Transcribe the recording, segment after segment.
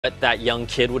what that young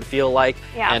kid would feel like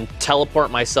and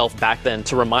teleport myself back then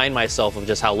to remind myself of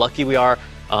just how lucky we are.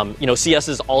 You know, CES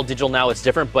is all digital now, it's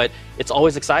different, but it's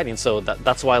always exciting, so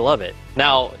that's why I love it.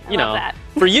 Now, you know,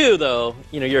 for you though,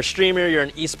 you know, you're a streamer, you're an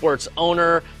esports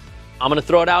owner. I'm gonna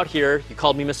throw it out here. You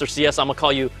called me Mr. CS, I'm gonna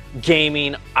call you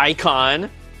gaming icon.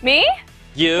 Me?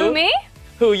 You? Who, me?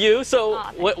 Who, you? So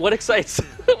what excites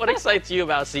what excites you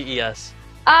about CES?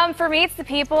 For me, it's the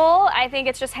people. I think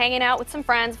it's just hanging out with some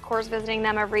friends, of course, visiting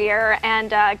them every year and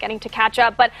getting to catch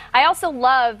up. But I also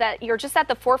love that you're just at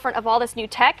the forefront of all this new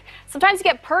tech. Sometimes you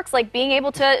get perks like being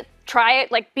able to try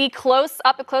it, like be up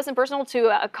close and personal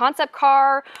to a concept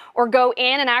car or go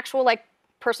in an actual like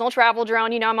personal travel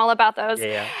drone. You know, I'm all about those.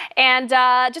 Yeah. And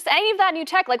just any of that new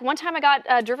tech. Like one time I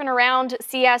got driven around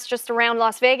CES just around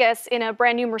Las Vegas in a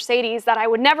brand new Mercedes that I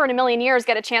would never in a million years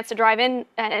get a chance to drive in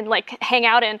and like hang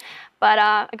out in. But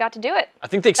I got to do it. I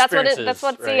think the experience that's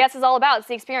what CES is all about. It's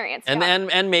the experience.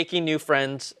 And making new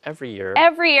friends every year.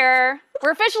 Every year. We're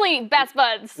officially best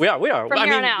buds. We are. From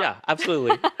here on out. Yeah,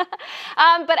 absolutely.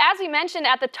 But as we mentioned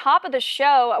at the top of the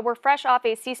show, we're fresh off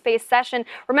a C-Space session.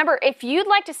 Remember, if you'd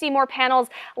like to see more panels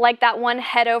like that one,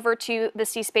 head over to the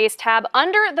C-Space tab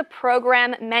under the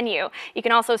program menu. You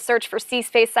can also search for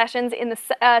C-Space sessions in the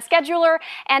scheduler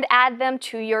and add them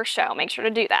to your show. Make sure to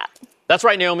do that. That's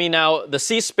right, Naomi. Now, the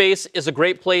C-Space is a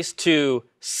great place to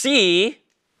see.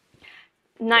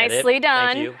 Nicely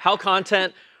done. Thank you. How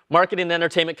content, marketing, and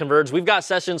entertainment converge. We've got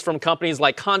sessions from companies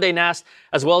like Condé Nast,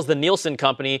 as well as the Nielsen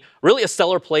Company. Really a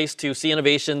stellar place to see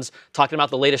innovations, talking about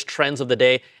the latest trends of the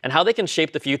day, and how they can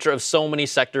shape the future of so many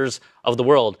sectors of the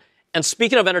world. And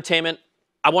speaking of entertainment,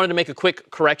 I wanted to make a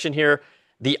quick correction here.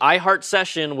 The iHeart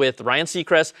session with Ryan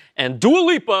Seacrest and Dua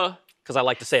Lipa, because I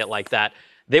like to say it like that,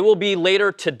 they will be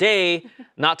later today,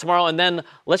 not tomorrow. And then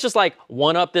let's just like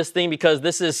one up this thing because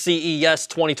this is CES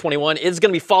 2021. It's going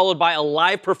to be followed by a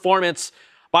live performance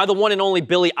by the one and only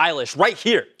Billie Eilish right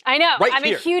here. I know. I'm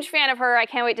a huge fan of her. I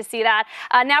can't wait to see that.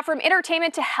 Now, from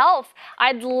entertainment to health,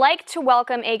 I'd like to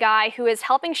welcome a guy who is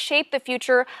helping shape the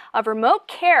future of remote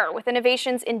care with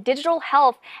innovations in digital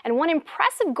health and one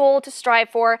impressive goal to strive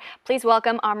for. Please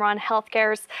welcome Omron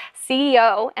Healthcare's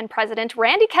CEO and President,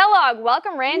 Randy Kellogg.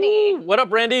 Welcome, Randy. Ooh, what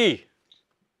up, Randy?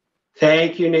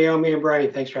 Thank you, Naomi and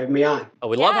Brian. Thanks for having me on. Oh,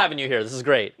 we love having you here. This is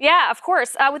great. Yeah, of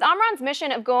course. With Omron's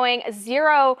mission of going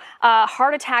zero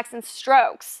heart attacks and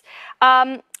strokes,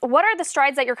 what are the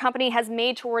strides that your company has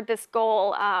made toward this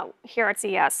goal here at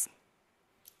CES?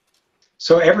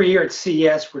 So every year at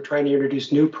CES, we're trying to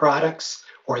introduce new products,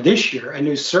 or this year, a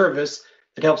new service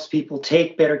that helps people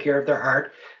take better care of their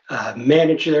heart,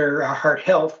 manage their heart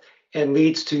health, and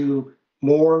leads to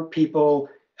more people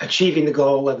achieving the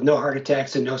goal of no heart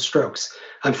attacks and no strokes.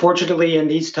 Unfortunately, in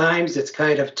these times, it's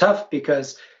kind of tough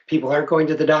because people aren't going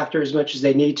to the doctor as much as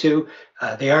they need to.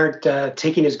 They aren't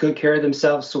taking as good care of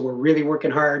themselves. So we're really working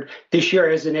hard this year,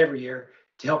 as in every year,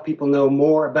 to help people know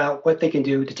more about what they can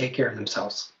do to take care of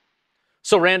themselves.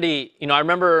 So Randy, you know, I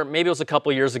remember maybe it was a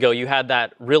couple years ago, you had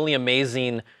that really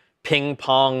amazing ping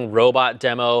pong robot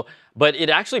demo, but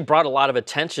it actually brought a lot of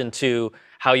attention to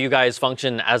how you guys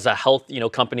function as a health,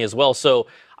 company as well. So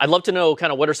I'd love to know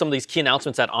kind of what are some of these key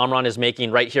announcements that Omron is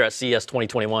making right here at CES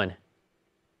 2021.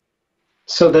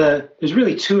 So there's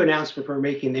really two announcements we're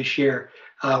making this year.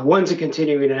 One's a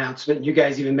continuing announcement. You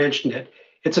guys even mentioned it.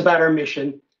 It's about our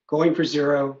mission, going for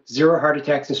zero heart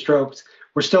attacks and strokes.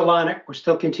 We're still on it. We're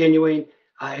still continuing.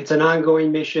 It's an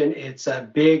ongoing mission. It's a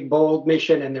big, bold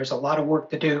mission, and there's a lot of work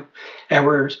to do. And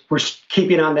we're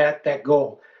keeping on that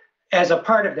goal. As a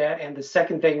part of that, and the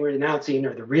second thing we're announcing,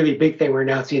 or the really big thing we're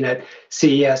announcing at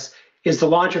CES, is the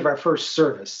launch of our first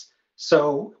service.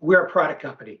 So we're a product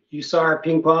company. You saw our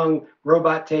ping pong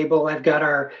robot table. I've got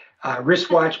our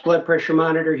wristwatch blood pressure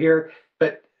monitor here,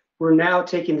 but we're now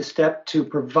taking the step to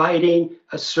providing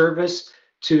a service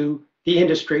to the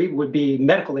industry, would be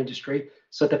medical industry,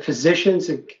 so that physicians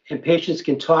and patients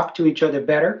can talk to each other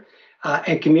better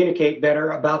and communicate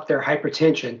better about their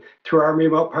hypertension through our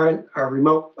remote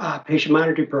patient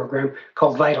monitoring program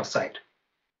called VitalSight.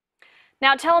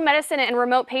 Now, telemedicine and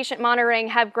remote patient monitoring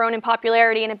have grown in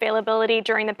popularity and availability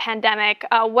during the pandemic.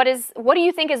 What do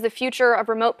you think is the future of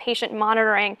remote patient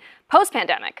monitoring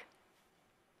post-pandemic?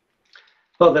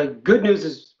 Well, the good news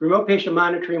is remote patient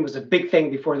monitoring was a big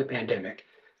thing before the pandemic.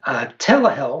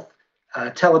 Telehealth,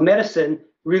 telemedicine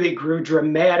really grew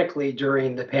dramatically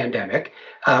during the pandemic,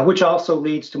 which also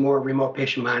leads to more remote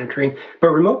patient monitoring. But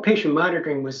remote patient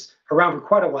monitoring was around for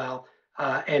quite a while,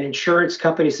 and insurance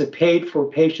companies have paid for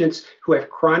patients who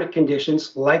have chronic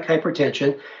conditions like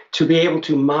hypertension to be able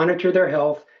to monitor their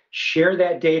health, share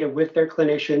that data with their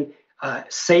clinician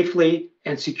safely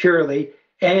and securely,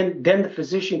 And then the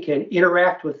physician can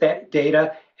interact with that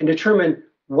data and determine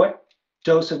what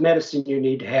dose of medicine you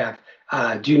need to have.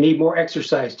 Do you need more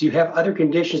exercise? Do you have other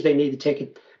conditions they need to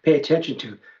pay attention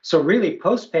to? So really,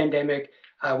 post-pandemic,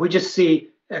 we just see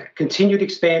a continued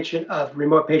expansion of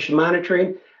remote patient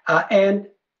monitoring, and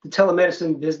the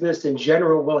telemedicine business in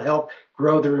general will help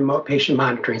grow the remote patient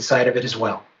monitoring side of it as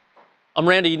well.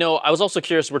 Randy, I was also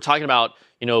curious, we're talking about,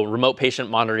 remote patient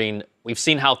monitoring. We've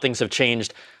seen how things have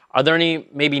changed. Are there any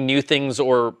maybe new things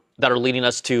or that are leading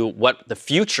us to what the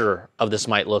future of this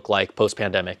might look like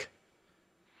post-pandemic?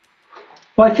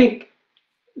 Well, I think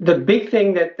the big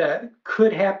thing that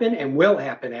could happen and will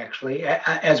happen actually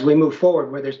as we move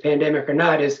forward, whether it's pandemic or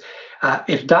not, is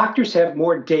if doctors have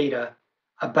more data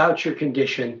about your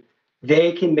condition,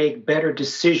 they can make better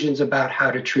decisions about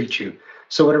how to treat you.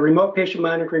 So what a remote patient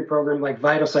monitoring program like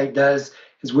VitalSight does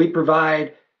is we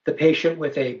provide the patient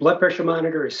with a blood pressure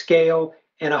monitor, a scale,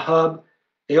 and a hub.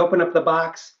 They open up the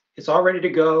box. It's all ready to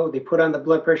go. They put on the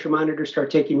blood pressure monitor, start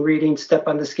taking readings, step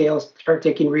on the scales, start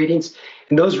taking readings.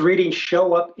 And those readings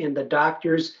show up in the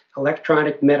doctor's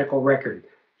electronic medical record.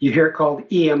 You hear it called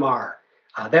EMR.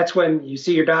 That's when you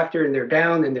see your doctor and they're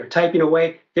down and they're typing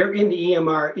away. They're in the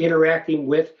EMR interacting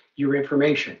with your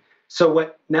information. So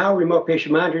what now remote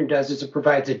patient monitoring does is it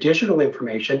provides additional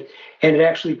information, and it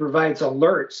actually provides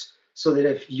alerts so that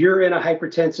if you're in a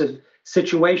hypertensive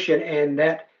situation and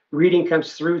that reading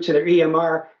comes through to their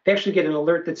EMR, they actually get an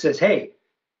alert that says, hey,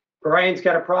 Brian's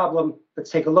got a problem. Let's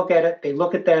take a look at it. They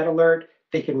look at that alert.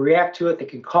 They can react to it. They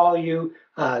can call you.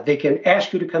 They can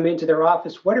ask you to come into their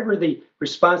office. Whatever the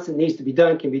response that needs to be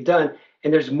done can be done.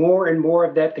 And there's more and more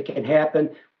of that can happen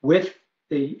with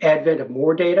the advent of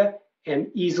more data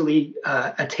and easily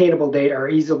attainable data or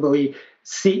easily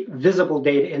visible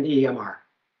data in the EMR.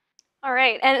 All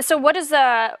right. And so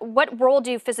what role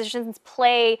do physicians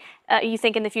play, you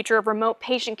think, in the future of remote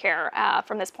patient care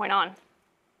from this point on?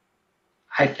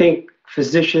 I think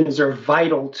physicians are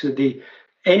vital to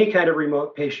any kind of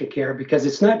remote patient care, because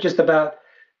it's not just about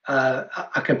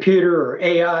a computer or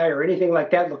AI or anything like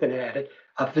that looking at it.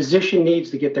 A physician needs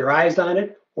to get their eyes on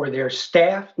it, or their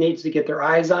staff needs to get their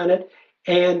eyes on it.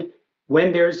 And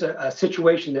when there's a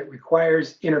situation that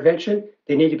requires intervention,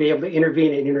 they need to be able to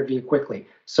intervene and intervene quickly.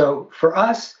 So for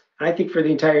us, and I think for the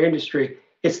entire industry,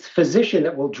 it's the physician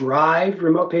that will drive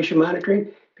remote patient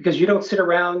monitoring, because you don't sit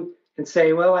around and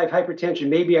say, well, I have hypertension,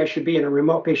 maybe I should be in a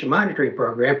remote patient monitoring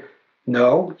program.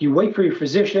 No, you wait for your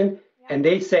physician and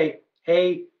they say,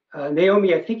 hey,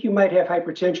 Naomi, I think you might have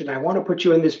hypertension. I want to put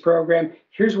you in this program.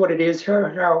 Here's what it is,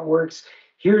 here's how it works.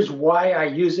 Here's why I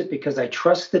use it, because I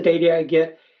trust the data I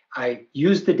get. I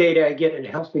use the data I get, and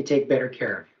it helps me take better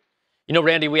care of you.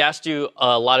 Randy, we asked you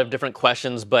a lot of different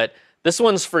questions, but this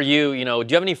one's for you. Do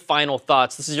you have any final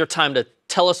thoughts? This is your time to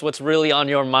tell us what's really on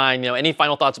your mind. Any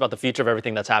final thoughts about the future of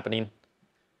everything that's happening?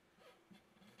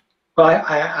 Well,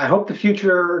 I hope the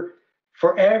future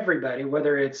for everybody,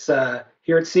 whether it's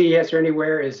here at CES or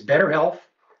anywhere, is better health,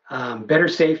 better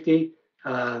safety,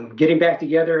 getting back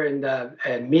together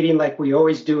and meeting like we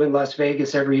always do in Las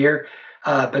Vegas every year.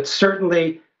 But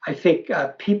certainly, I think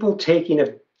people taking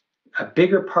a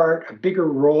bigger part, a bigger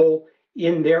role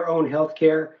in their own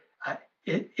healthcare.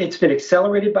 It's been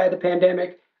accelerated by the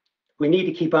pandemic. We need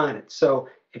to keep on it. So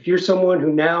if you're someone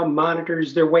who now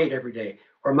monitors their weight every day,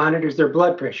 or monitors their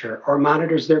blood pressure, or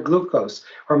monitors their glucose,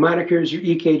 or monitors your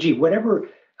EKG, whatever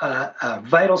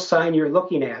vital sign you're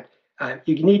looking at,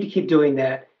 you need to keep doing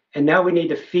that. And now we need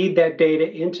to feed that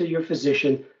data into your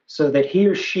physician so that he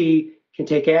or she can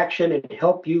take action and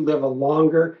help you live a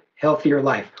longer, healthier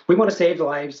life. We want to save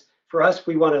lives. For us,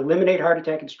 we want to eliminate heart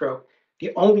attack and stroke.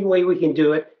 The only way we can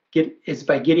do it is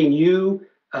by getting you,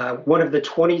 one of the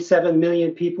 27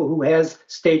 million people who has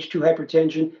stage 2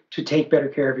 hypertension, to take better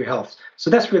care of your health. So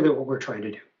that's really what we're trying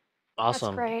to do.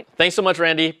 Awesome. That's great. Thanks so much,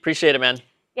 Randy. Appreciate it, man.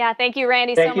 Yeah, thank you,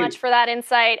 Randy, so much for that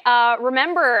insight.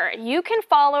 Remember, you can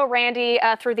follow Randy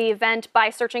through the event by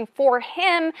searching for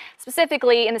him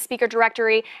specifically in the speaker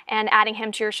directory and adding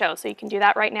him to your show. So you can do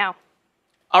that right now.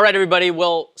 All right, everybody.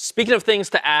 Well, speaking of things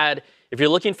to add, if you're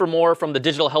looking for more from the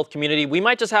digital health community, we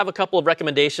might just have a couple of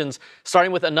recommendations,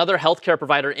 starting with another healthcare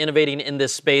provider innovating in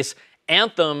this space.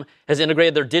 Anthem has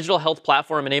integrated their digital health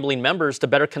platform, enabling members to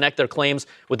better connect their claims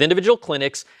with individual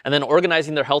clinics and then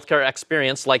organizing their healthcare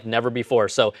experience like never before.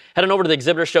 So head on over to the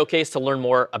exhibitor showcase to learn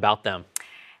more about them.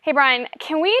 Hey, Brian,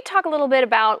 can we talk a little bit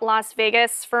about Las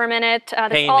Vegas for a minute?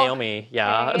 Hey, Naomi.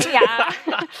 Yeah.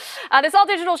 This all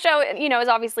digital show, is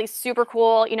obviously super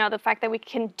cool. The fact that we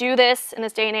can do this in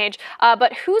this day and age.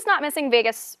 But who's not missing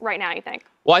Vegas right now, you think?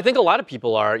 Well, I think a lot of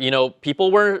people are. You know,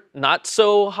 people were not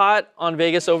so hot on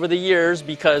Vegas over the years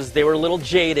because they were a little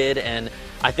jaded. And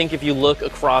I think if you look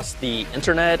across the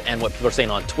internet and what people are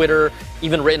saying on Twitter,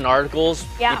 even written articles,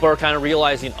 people are kind of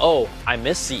realizing, oh, I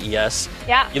miss CES.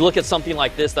 Yeah. You look at something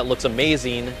like this that looks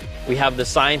amazing. We have the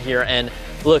sign here. And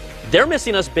look, they're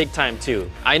missing us big time, too.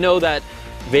 I know that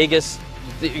Vegas,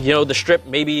 you know, the strip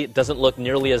maybe doesn't look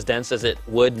nearly as dense as it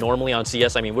would normally on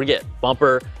CES. I mean, we get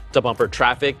bumper to bumper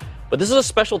traffic. But this is a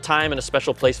special time and a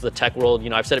special place for the tech world. You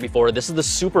know, I've said it before, this is the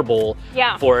Super Bowl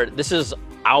for it. This is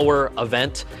our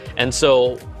event. And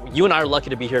so you and I are lucky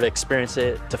to be here to experience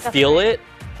it, to feel it,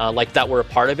 like that we're a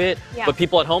part of it. But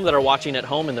people at home that are watching at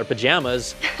home in their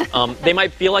pajamas, they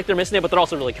might feel like they're missing it, but they're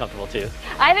also really comfortable too.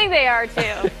 I think they are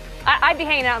too. I'd be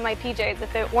hanging out in my PJs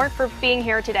if it weren't for being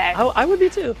here today. I would be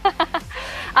too.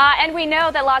 And we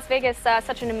know that Las Vegas,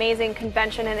 such an amazing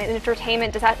convention and an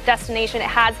entertainment destination, it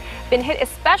has been hit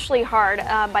especially hard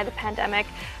by the pandemic.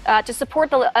 To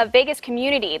support the Vegas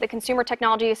community, the Consumer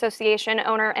Technology Association,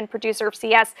 owner and producer of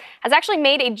CES, has actually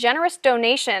made a generous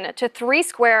donation to 3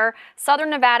 Square,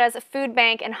 Southern Nevada's food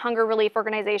bank and hunger relief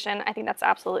organization. I think that's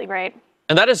absolutely great.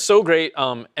 And that is so great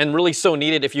and really so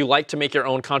needed. If you like to make your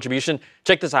own contribution,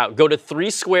 check this out. Go to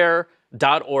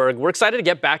 3square.org. We're excited to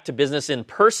get back to business in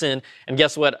person. And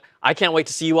guess what? I can't wait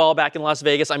to see you all back in Las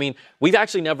Vegas. I mean, we've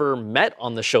actually never met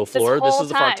on the show floor. This is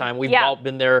the first time. We've all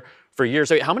been there for years.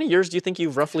 So how many years do you think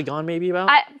you've roughly gone maybe about?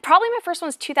 Probably my first one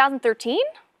was 2013.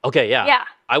 Okay, yeah. Yeah.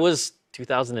 I was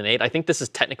 2008. I think this is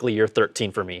technically year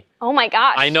 13 for me. Oh my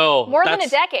gosh. I know. More than a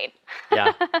decade.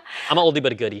 Yeah. I'm an oldie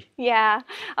but a goodie. Yeah.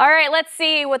 All right, let's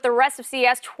see what the rest of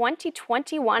CES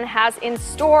 2021 has in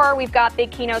store. We've got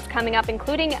big keynotes coming up,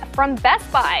 including from Best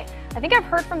Buy. I think I've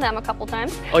heard from them a couple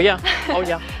times. Oh, yeah. Oh,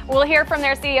 yeah. We'll hear from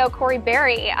their CEO, Corie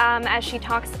Barry, as she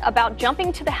talks about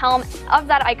jumping to the helm of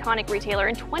that iconic retailer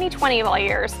in 2020 of all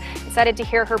years. Excited to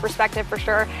hear her perspective for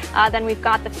sure. Then we've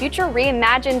got the Future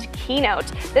Reimagined keynote.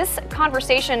 This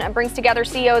conversation brings together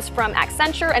CEOs from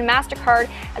Accenture and MasterCard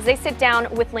as they sit down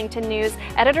with LinkedIn News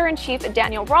editor-in-chief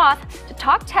Daniel Roth to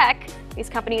talk tech. These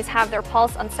companies have their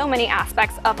pulse on so many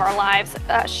aspects of our lives.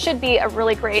 Should be a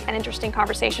really great and interesting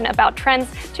conversation about trends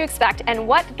to expect and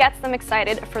what gets them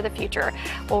excited for the future.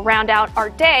 We'll round out our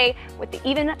day with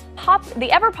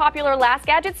the ever popular Last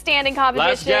Gadget Standing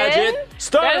competition. Last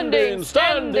Gadget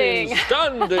Standing.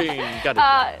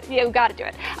 Yeah, you got to do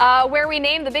it. Where we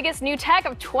name the biggest new tech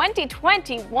of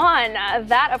 2021.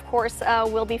 That, of course,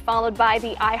 will be followed by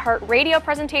the iHeartRadio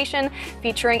presentation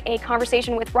featuring a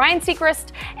conversation with Ryan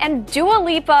Seacrest and Dua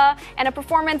Lipa and a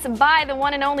performance by the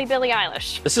one and only Billie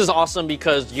Eilish. This is awesome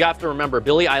because you have to remember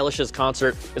Billie Eilish's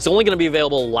concert, it's only going to be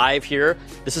available live here.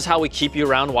 This is how we keep you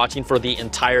around watching for the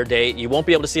entire day. You won't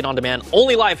be able to see it on demand,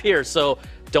 only live here, so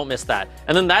don't miss that.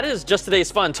 And then that is just today's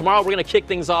fun. Tomorrow we're going to kick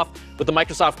things off with the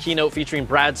Microsoft keynote featuring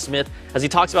Brad Smith as he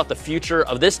talks about the future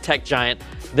of this tech giant.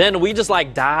 Then we just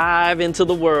dive into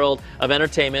the world of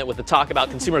entertainment with the talk about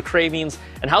consumer cravings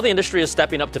and how the industry is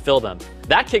stepping up to fill them.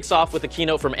 That kicks off with a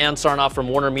keynote from Ann Sarnoff from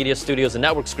Warner Media Studios and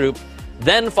Networks Group,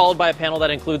 then followed by a panel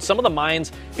that includes some of the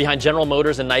minds behind General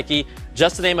Motors and Nike,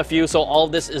 just to name a few, so all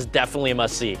of this is definitely a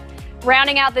must-see.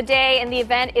 Rounding out the day in the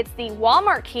event, it's the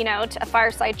Walmart keynote, a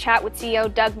fireside chat with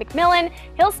CEO Doug McMillon.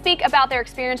 He'll speak about their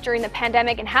experience during the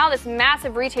pandemic and how this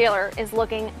massive retailer is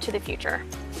looking to the future.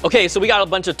 Okay, so we got a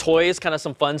bunch of toys, kind of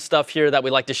some fun stuff here that we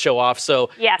like to show off.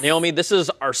 So, Naomi, this is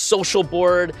our social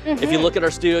board. If you look at our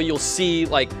studio, you'll see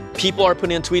people are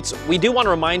putting in tweets. We do want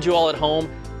to remind you all at home,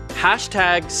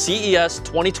 hashtag CES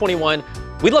 2021.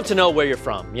 We'd love to know where you're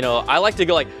from. You know, I like to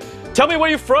go tell me where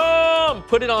you're from.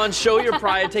 Put it on, show your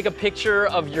pride, take a picture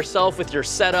of yourself with your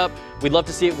setup. We'd love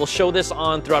to see it. We'll show this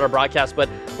on throughout our broadcast, but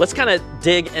let's kind of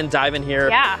dig and dive in here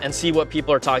and see what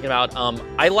people are talking about.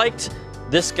 I liked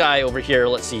this guy over here.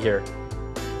 Let's see here.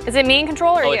 Is it me in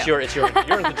control or you? You're in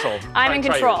control. I'm in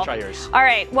control. Try yours. All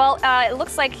right, well, it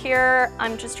looks like here,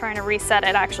 I'm just trying to reset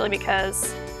it actually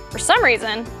because for some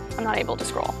reason, I'm not able to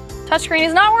scroll. Touchscreen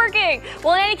is not working.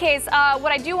 Well, in any case,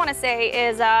 what I do want to say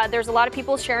is there's a lot of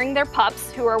people sharing their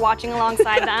pups who are watching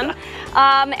alongside them.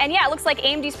 And yeah, it looks like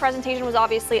AMD's presentation was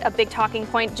obviously a big talking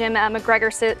point. Jim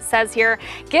McGregor says here,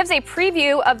 gives a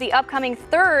preview of the upcoming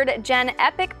 3rd gen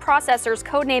EPYC processors,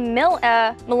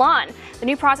 codenamed Milan. The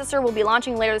new processor will be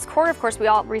launching later this quarter. Of course, we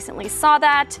all recently saw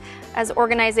that as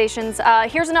organizations.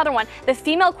 Here's another one. The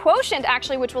Female Quotient,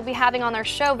 actually, which we'll be having on their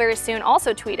show very soon,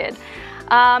 also tweeted.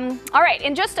 All right,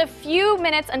 in just a few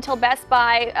minutes until Best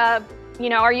Buy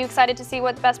are you excited to see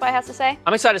what Best Buy has to say?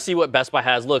 I'm excited to see what Best Buy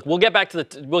has. Look, we'll get back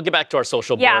to our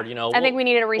social board. I think we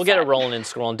needed a reset. We'll get it rolling and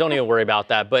scrolling. Don't even worry about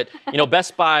that. But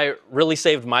Best Buy really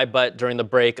saved my butt during the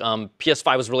break.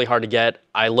 PS5 was really hard to get.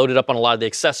 I loaded up on a lot of the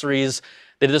accessories.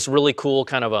 They did this really cool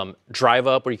kind of drive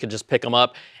up where you could just pick them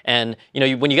up. And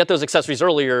when you get those accessories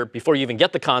earlier, before you even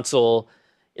get the console,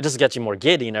 it just gets you more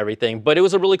giddy and everything. But it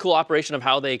was a really cool operation of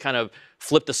how they kind of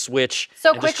flipped the switch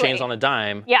and just changed on a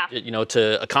dime,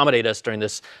 to accommodate us during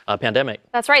this pandemic.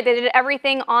 That's right. They did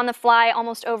everything on the fly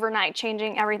almost overnight,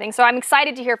 changing everything. So I'm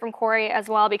excited to hear from Corie as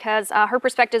well, because her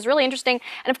perspective is really interesting.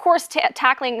 And of course,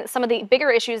 tackling some of the bigger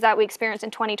issues that we experienced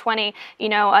in 2020,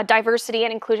 diversity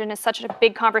and inclusion is such a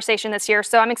big conversation this year.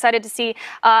 So I'm excited to see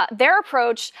their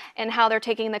approach and how they're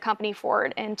taking the company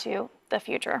forward into the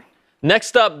future.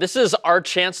 Next up, this is our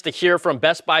chance to hear from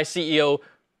Best Buy CEO.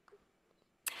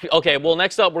 Okay, well,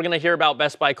 next up, we're going to hear about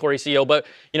Best Buy Corie CEO. But,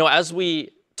 as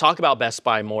we talk about Best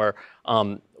Buy more,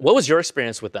 what was your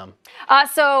experience with them?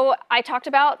 So I talked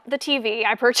about the TV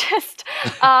I purchased.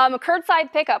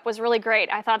 Curbside pickup was really great.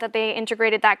 I thought that they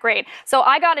integrated that great. So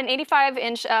I got an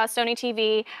 85-inch Sony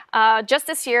TV just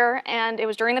this year, and it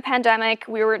was during the pandemic.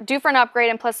 We were due for an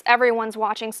upgrade, and plus everyone's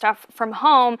watching stuff from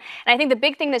home. And I think the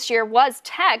big thing this year was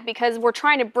tech, because we're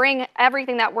trying to bring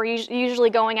everything that we're usually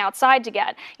going outside to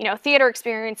get. Theater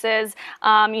experiences,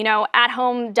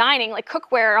 at-home dining, like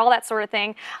cookware, all that sort of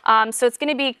thing. So it's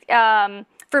going to be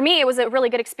for me, it was a really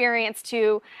good experience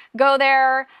to go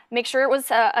there, make sure it was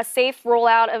a safe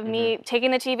rollout of me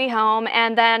taking the TV home,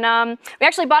 and then we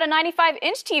actually bought a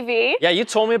 95-inch TV. Yeah, you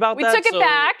told me about that. We took it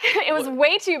back. It was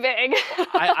way too big.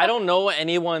 I don't know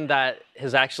anyone that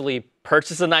has actually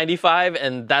purchased a 95,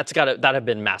 and that'd have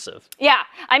been massive. Yeah,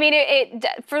 I mean,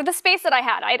 for the space that I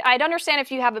had, I'd understand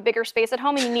if you have a bigger space at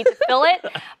home and you need to fill it,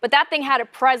 but that thing had a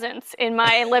presence in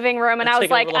my living room, and I was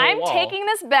like, I'm taking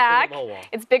this back.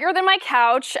 It's bigger than my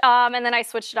couch, and then I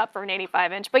switched it up for an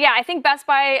 85-inch. But yeah, I think Best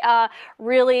Buy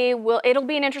really will. It'll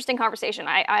be an interesting conversation.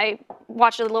 I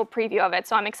watched a little preview of it,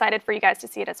 so I'm excited for you guys to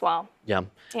see it as well. Yeah.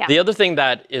 The other thing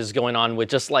that is going on with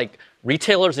just like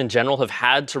retailers in general have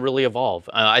had to really evolve.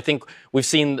 I think we've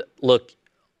seen,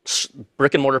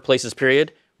 brick and mortar places,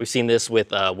 period. We've seen this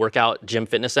with workout gym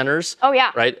fitness centers. Oh,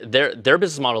 yeah. Right? Their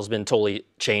business model has been totally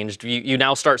changed. You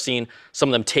now start seeing some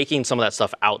of them taking some of that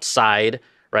stuff outside,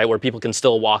 right, where people can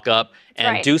still walk up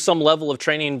and do some level of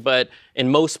training. But in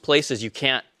most places, you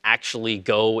can't actually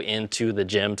go into the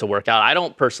gym to work out. I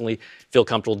don't personally feel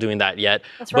comfortable doing that yet.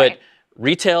 That's right. But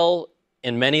retail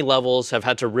in many levels have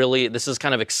had to really, this has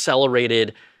kind of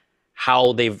accelerated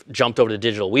how they've jumped over to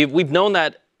digital. We've known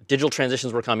that digital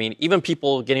transitions were coming. Even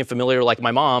people getting familiar, like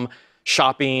my mom,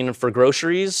 shopping for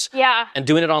groceries and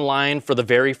doing it online for the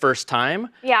very first time.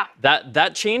 Yeah.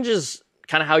 That changes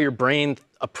kind of how your brain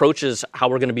approaches how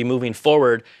we're going to be moving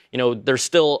forward. There's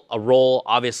still a role,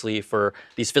 obviously, for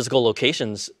these physical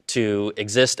locations to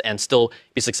exist and still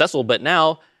be successful. But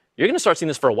now you're going to start seeing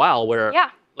this for a while where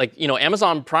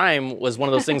Amazon Prime was one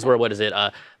of those things where,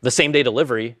 the same day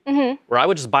delivery, where I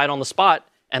would just buy it on the spot.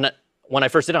 And when I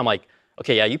first did it, I'm like,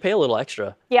 okay, yeah, you pay a little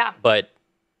extra. Yeah. But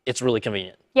it's really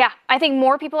convenient. Yeah, I think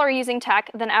more people are using tech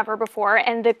than ever before.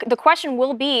 And the question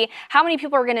will be, how many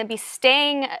people are going to be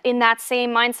staying in that same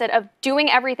mindset of doing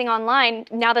everything online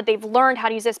now that they've learned how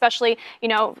to use it? Especially,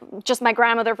 just my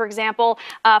grandmother, for example,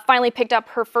 finally picked up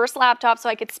her first laptop so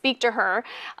I could speak to her.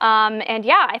 And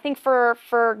yeah, I think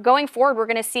for going forward, we're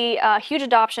going to see a huge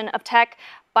adoption of tech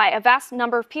by a vast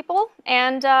number of people,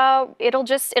 and it'll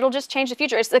just change the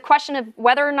future. It's the question of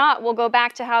whether or not we'll go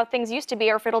back to how things used to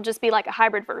be, or if it'll just be like a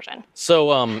hybrid version.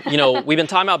 So, we've been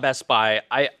talking about Best Buy.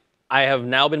 I have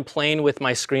now been playing with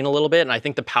my screen a little bit, and I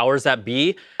think the powers that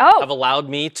be have allowed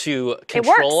me to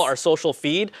control our social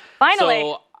feed. Finally.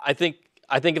 So I think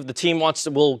if the team wants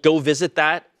to, we'll go visit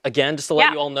that again, just to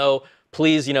let you all know.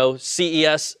 Please,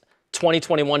 CES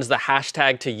 2021 is the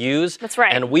hashtag to use. That's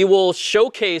right. And we will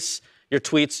showcase your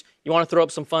tweets. You want to throw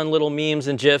up some fun little memes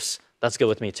and GIFs? That's good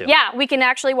with me too. Yeah, we can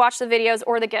actually watch the videos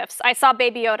or the GIFs. I saw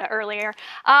Baby Yoda earlier.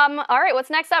 All right, what's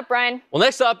next up, Brian? Well,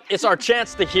 next up, it's our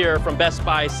chance to hear from Best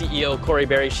Buy CEO Corie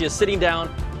Barry. She is sitting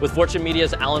down with Fortune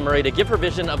Media's Alan Murray to give her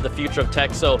vision of the future of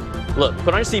tech. So, look,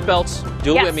 put on your seatbelts,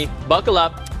 do it with me, buckle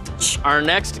up. Our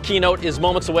next keynote is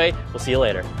moments away. We'll see you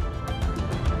later.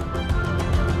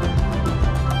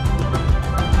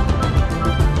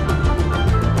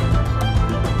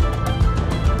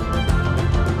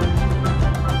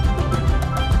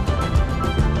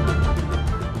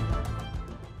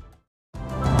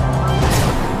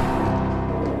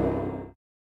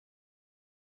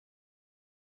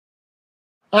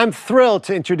 I'm thrilled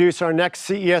to introduce our next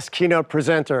CES keynote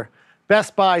presenter,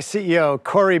 Best Buy CEO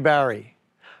Corie Barry.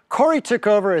 Corie took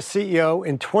over as CEO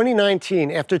in 2019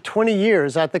 after 20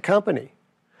 years at the company.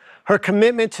 Her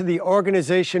commitment to the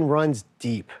organization runs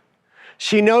deep.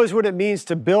 She knows what it means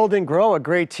to build and grow a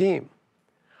great team.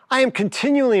 I am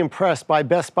continually impressed by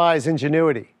Best Buy's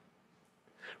ingenuity.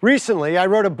 Recently, I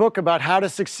wrote a book about how to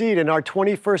succeed in our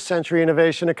 21st century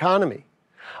innovation economy.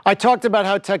 I talked about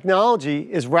how technology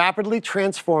is rapidly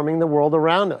transforming the world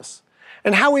around us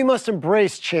and how we must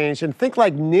embrace change and think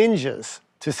like ninjas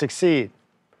to succeed.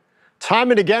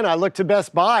 Time and again, I look to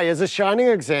Best Buy as a shining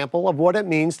example of what it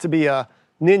means to be a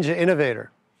ninja innovator.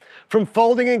 From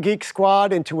folding in Geek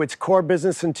Squad into its core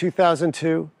business in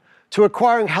 2002, to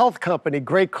acquiring health company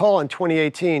Great Call in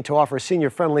 2018 to offer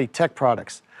senior-friendly tech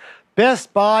products,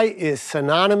 Best Buy is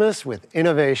synonymous with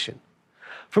innovation.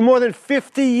 For more than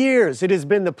 50 years, it has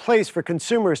been the place for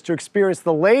consumers to experience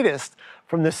the latest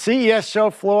from the CES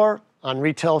show floor on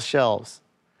retail shelves.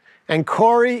 And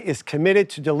Corie is committed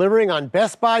to delivering on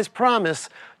Best Buy's promise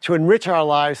to enrich our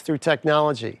lives through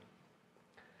technology.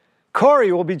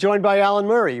 Corie will be joined by Alan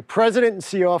Murray, President and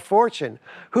CEO of Fortune,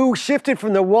 who shifted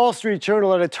from the Wall Street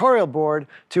Journal editorial board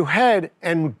to head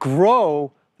and grow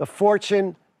the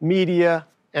Fortune media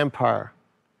empire.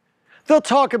 They'll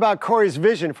talk about Corie's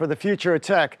vision for the future of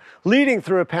tech, leading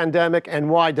through a pandemic, and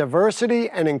why diversity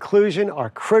and inclusion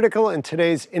are critical in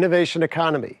today's innovation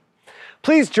economy.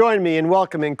 Please join me in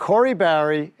welcoming Corie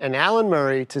Barry and Alan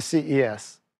Murray to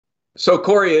CES. So,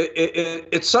 Corie,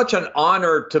 it's such an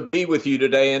honor to be with you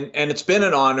today, and it's been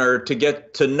an honor to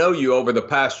get to know you over the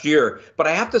past year. But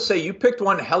I have to say, you picked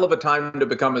one hell of a time to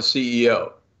become a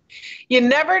CEO. You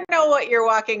never know what you're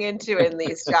walking into in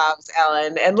these jobs,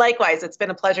 Ellen. And likewise, it's been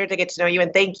a pleasure to get to know you,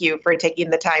 and thank you for taking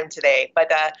the time today.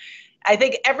 But I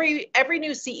think every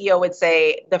new CEO would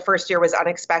say the first year was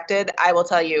unexpected. I will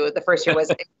tell you, the first year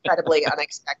was incredibly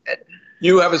unexpected.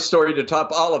 You have a story to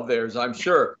top all of theirs, I'm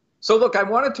sure. So look, I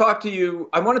want to talk to you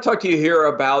here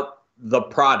about the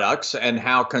products and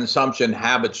how consumption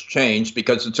habits change,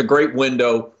 because it's a great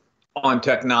window on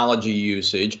technology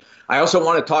usage. I also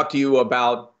want to talk to you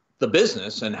about the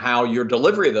business and how your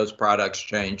delivery of those products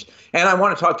changed. And I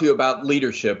want to talk to you about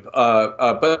leadership.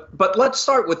 But let's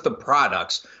start with the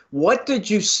products. What did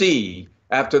you see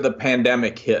after the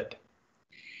pandemic hit?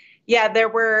 Yeah, there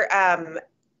were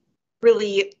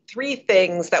really three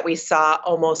things that we saw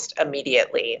almost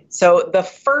immediately. So the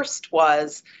first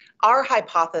was our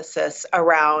hypothesis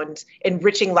around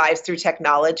enriching lives through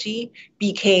technology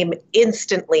became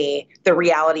instantly the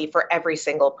reality for every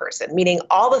single person, meaning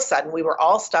all of a sudden we were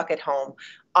all stuck at home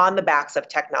on the backs of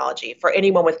technology. For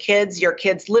anyone with kids, your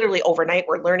kids literally overnight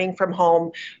were learning from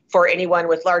home. For anyone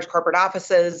with large corporate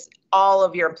offices, all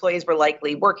of your employees were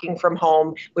likely working from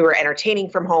home. We were entertaining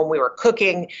from home. We were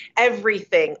cooking.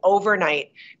 Everything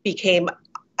overnight became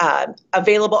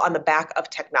available on the back of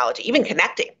technology, even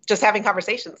connecting, just having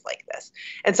conversations like this.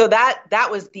 And so that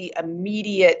was the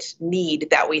immediate need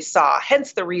that we saw,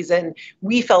 hence the reason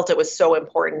we felt it was so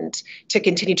important to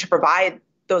continue to provide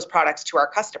those products to our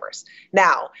customers.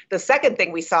 Now, the second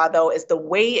thing we saw, though, is the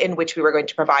way in which we were going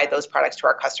to provide those products to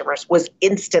our customers was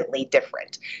instantly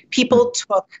different. People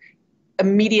took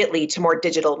immediately to more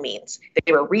digital means.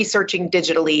 They were researching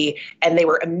digitally, and they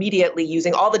were immediately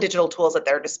using all the digital tools at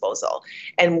their disposal.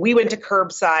 And we went to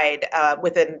curbside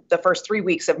within the first 3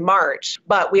 weeks of March,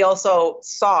 but we also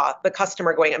saw the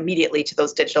customer going immediately to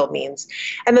those digital means.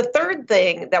 And the third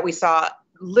thing that we saw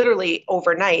literally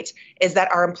overnight is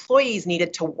that our employees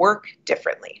needed to work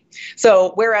differently.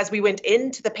 So whereas we went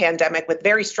into the pandemic with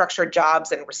very structured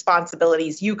jobs and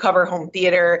responsibilities, you cover home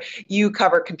theater, you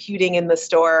cover computing in the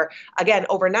store, again,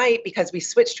 overnight, because we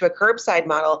switched to a curbside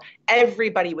model,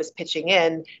 everybody was pitching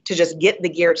in to just get the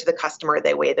gear to the customer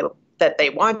the way that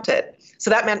they wanted. So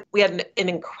that meant we had an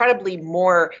incredibly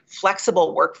more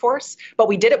flexible workforce, but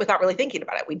we did it without really thinking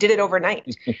about it. We did it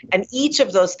overnight. And each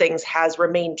of those things has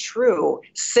remained true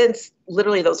since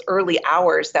literally those early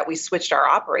hours that we switched our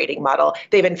operating model.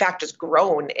 They've in fact just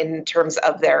grown in terms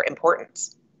of their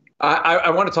importance. I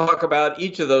want to talk about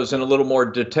each of those in a little more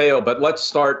detail, but let's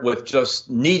start with just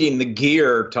needing the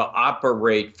gear to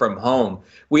operate from home.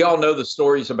 We all know the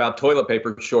stories about toilet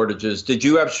paper shortages. Did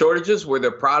you have shortages? Were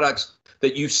there products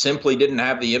that you simply didn't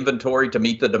have the inventory to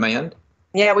meet the demand?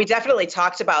 Yeah, we definitely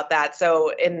talked about that.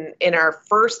 So in our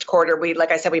first quarter,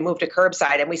 like I said, we moved to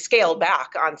curbside and we scaled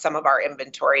back on some of our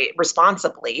inventory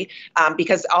responsibly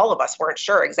because all of us weren't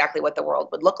sure exactly what the world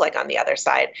would look like on the other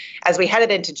side. As we headed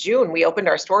into June, we opened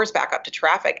our stores back up to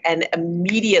traffic, and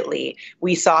immediately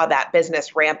we saw that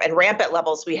business ramp at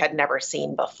levels we had never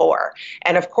seen before.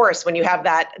 And of course, when you have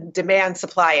that demand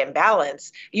supply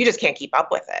imbalance, you just can't keep up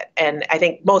with it. And I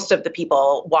think most of the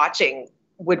people watching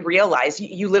would realize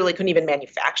you literally couldn't even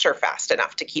manufacture fast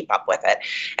enough to keep up with it.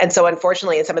 And so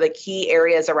unfortunately, in some of the key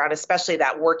areas around, especially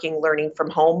that working, learning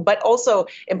from home, but also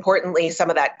importantly,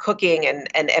 some of that cooking and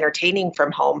entertaining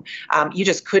from home, you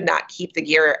just could not keep the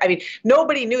gear. I mean,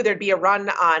 nobody knew there'd be a run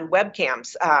on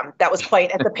webcams that was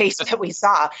quite at the pace that we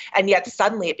saw. And yet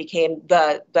suddenly it became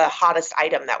the hottest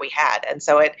item that we had. And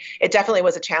so it definitely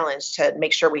was a challenge to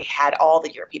make sure we had all the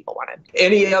gear people wanted.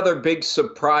 Any other big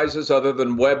surprises other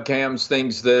than webcams,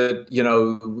 things that,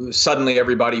 suddenly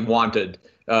everybody wanted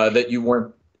that you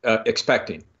weren't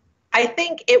expecting? I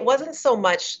think it wasn't so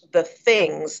much the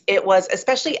things, it was,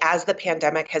 especially as the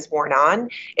pandemic has worn on,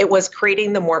 it was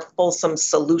creating the more fulsome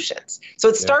solutions. So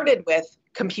it started with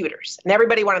computers, and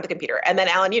everybody wanted the computer. And then,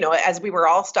 Alan, as we were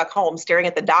all stuck home staring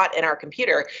at the dot in our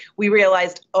computer, we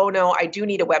realized, oh no, I do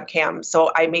need a webcam,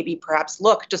 so I maybe perhaps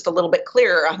look just a little bit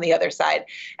clearer on the other side.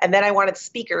 And then I wanted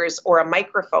speakers or a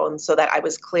microphone so that I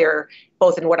was clear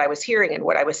both in what I was hearing and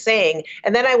what I was saying.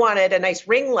 And then I wanted a nice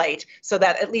ring light so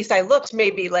that at least I looked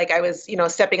maybe like I was,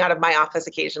 stepping out of my office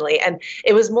occasionally. And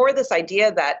it was more this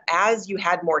idea that as you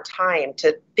had more time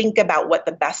to think about what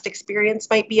the best experience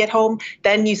might be at home,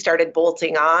 then you started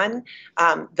bolting on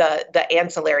the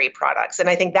ancillary products. And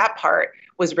I think that part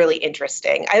was really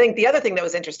interesting. I think the other thing that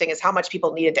was interesting is how much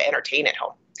people needed to entertain at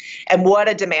home and what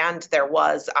a demand there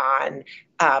was on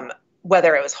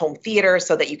whether it was home theater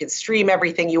so that you could stream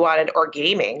everything you wanted, or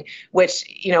gaming, which,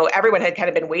 everyone had kind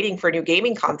of been waiting for new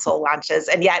gaming console launches.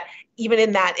 And yet, even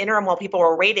in that interim, while people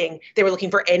were waiting, they were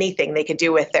looking for anything they could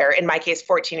do with their, in my case,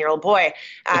 14-year-old boy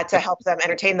to help them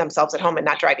entertain themselves at home and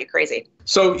not drive you crazy.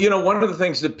 So, one of the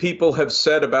things that people have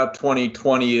said about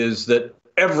 2020 is that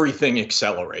everything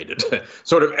accelerated.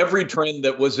 Sort of every trend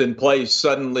that was in place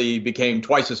suddenly became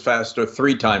twice as fast or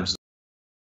 3 times.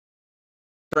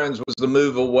 Trends was the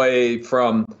move away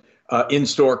from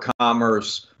in-store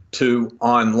commerce to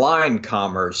online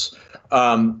commerce.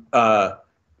 But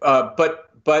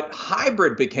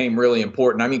hybrid became really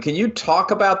important. I mean, can you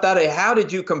talk about that? How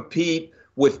did you compete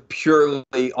with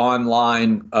purely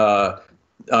online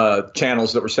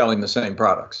channels that were selling the same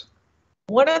products?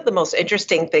 One of the most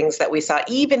interesting things that we saw,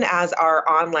 even as our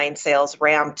online sales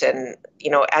ramped, and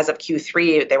as of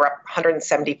Q3, they were up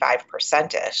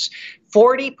 175%-ish.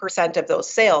 40% of those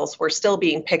sales were still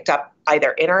being picked up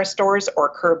either in our stores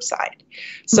or curbside.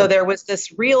 So there was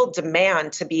this real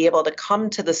demand to be able to come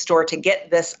to the store to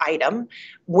get this item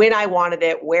when I wanted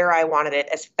it, where I wanted it,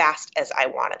 as fast as I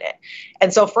wanted it.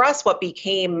 And so for us, what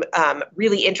became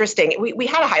really interesting, we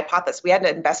had a hypothesis. We had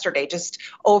an investor day just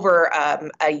over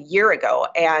a year ago.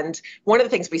 And one of the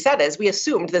things we said is we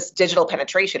assumed this digital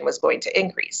penetration was going to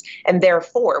increase. And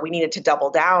therefore, we needed to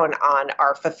double down on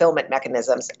our fulfillment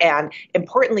mechanisms. And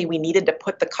importantly, we needed to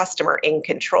put the customer in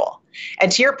control.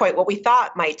 And to your point, what we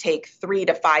thought might take 3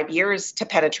 to 5 years to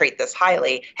penetrate this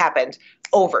highly happened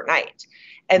overnight.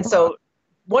 And so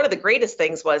one of the greatest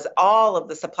things was all of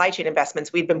the supply chain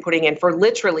investments we've been putting in for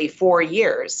literally 4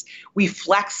 years. We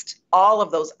flexed all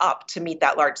of those up to meet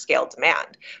that large scale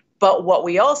demand. But what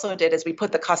we also did is we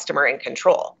put the customer in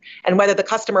control. And whether the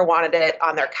customer wanted it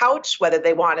on their couch, whether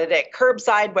they wanted it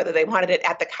curbside, whether they wanted it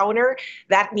at the counter,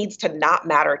 that needs to not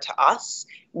matter to us.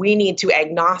 We need to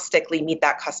agnostically meet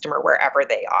that customer wherever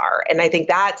they are. And I think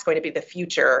that's going to be the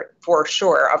future for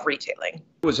sure of retailing.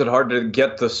 Was it hard to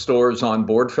get the stores on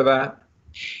board for that?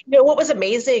 What was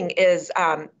amazing is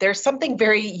there's something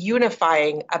very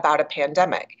unifying about a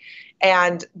pandemic.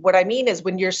 And what I mean is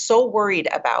when you're so worried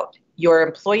about your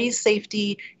employees'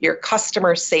 safety, your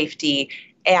customer safety,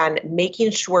 and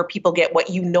making sure people get what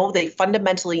they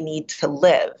fundamentally need to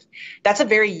live, that's a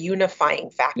very unifying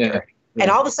factor. Yeah.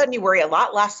 And all of a sudden you worry a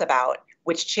lot less about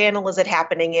which channel is it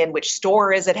happening in, which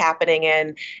store is it happening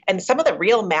in, and some of the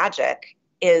real magic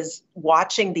is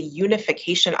watching the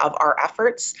unification of our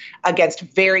efforts against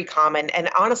very common and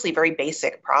honestly very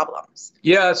basic problems.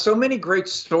 Yeah, so many great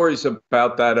stories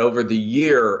about that over the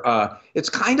year. It's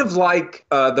kind of like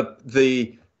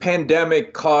the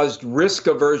pandemic caused risk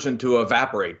aversion to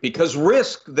evaporate, because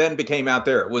risk then became out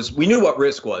there. We knew what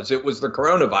risk was. It was the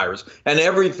coronavirus, and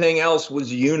everything else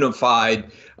was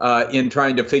unified in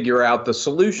trying to figure out the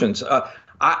solutions.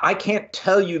 I can't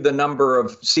tell you the number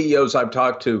of CEOs I've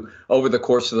talked to over the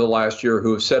course of the last year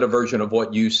who have said a version of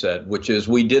what you said, which is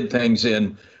we did things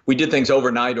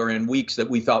overnight or in weeks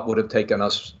that we thought would have taken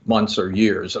us months or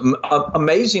years.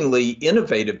 Amazingly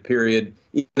innovative period,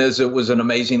 even as it was an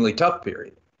amazingly tough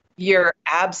period. You're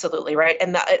absolutely right.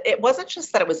 And it wasn't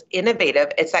just that it was innovative,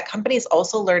 it's that companies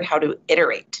also learned how to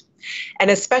iterate And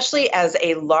especially as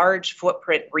a large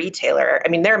footprint retailer, I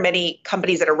mean, there are many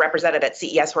companies that are represented at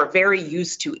CES who are very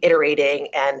used to iterating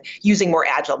and using more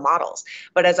agile models.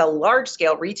 But as a large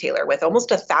scale retailer with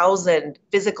almost 1,000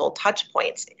 physical touch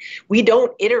points, we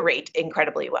don't iterate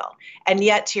incredibly well. And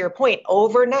yet, to your point,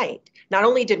 overnight, not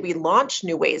only did we launch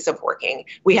new ways of working,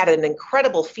 we had an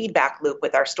incredible feedback loop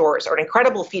with our stores or an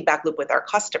incredible feedback loop with our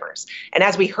customers. And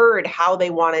as we heard how they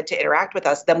wanted to interact with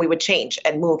us, then we would change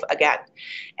and move again.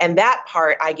 And that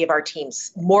part I give our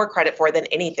teams more credit for than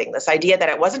anything. This idea that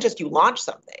it wasn't just you launched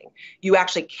something, you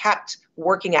actually kept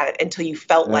working at it until you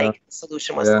felt like the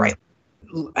solution was the right.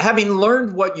 Having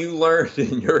learned what you learned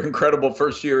in your incredible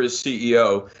first year as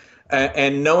CEO,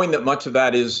 and knowing that much of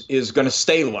that is going to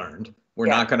stay learned, we're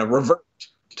not going to revert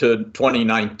to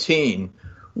 2019.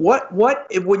 What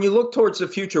when you look towards the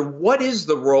future, what is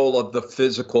the role of the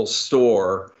physical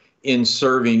store in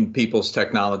serving people's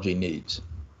technology needs?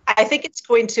 I think it's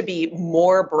going to be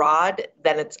more broad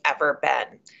than it's ever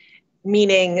been.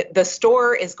 Meaning the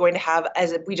store is going to have,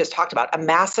 as we just talked about, a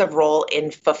massive role in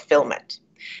fulfillment.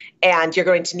 And you're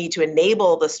going to need to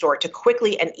enable the store to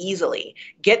quickly and easily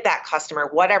get that customer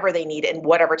whatever they need in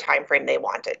whatever time frame they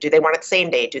want it. Do they want it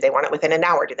same day? Do they want it within an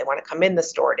hour? Do they want to come in the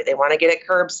store? Do they want to get it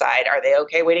curbside? Are they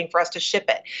okay waiting for us to ship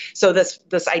it? So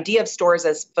this idea of stores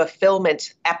as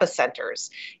fulfillment epicenters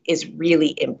is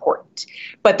really important.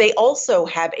 But they also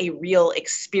have a real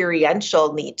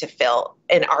experiential need to fill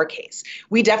in our case.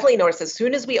 We definitely noticed as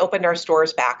soon as we opened our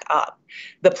stores back up,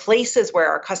 the places where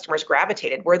our customers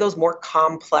gravitated were those more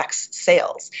complex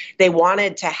sales. They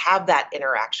wanted to have that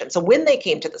interaction. So when they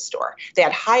came to the store, they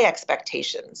had high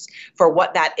expectations for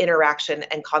what that interaction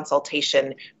and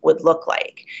consultation would look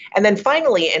like. And then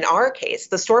finally, in our case,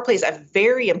 the store plays a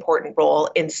very important role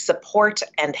in support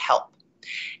and help.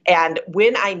 And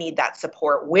when I need that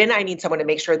support, when I need someone to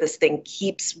make sure this thing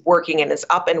keeps working and is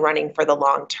up and running for the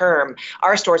long term,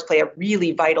 our stores play a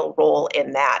really vital role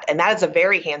in that. And that is a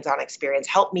very hands-on experience.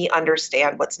 Help me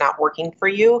understand what's not working for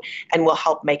you and will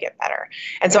help make it better.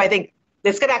 And so I think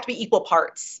it's going to have to be equal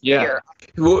parts here.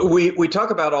 We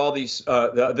talk about all these,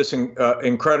 this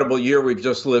incredible year we've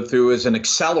just lived through as an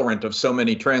accelerant of so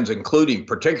many trends, including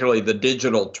particularly the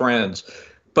digital trends.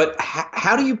 But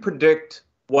how do you predict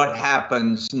what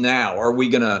happens now? Are we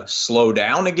going to slow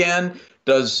down again?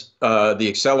 Does the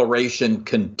acceleration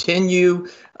continue?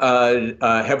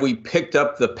 Have we picked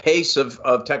up the pace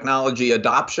of technology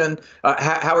adoption?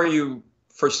 How are you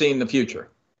foreseeing the future?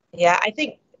 Yeah, I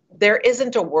think there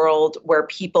isn't a world where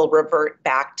people revert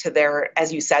back to their,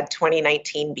 as you said,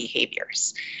 2019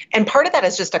 behaviors. And part of that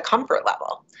is just a comfort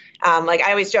level. Like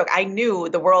I always joke, I knew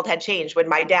the world had changed when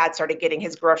my dad started getting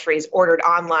his groceries ordered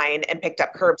online and picked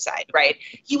up curbside, right?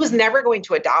 He was never going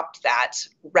to adopt that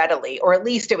readily, or at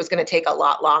least it was going to take a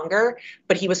lot longer,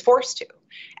 but he was forced to.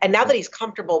 And now that he's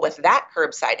comfortable with that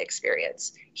curbside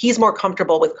experience, he's more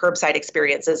comfortable with curbside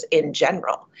experiences in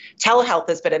general. Telehealth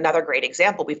has been another great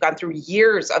example. We've gone through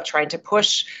years of trying to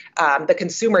push the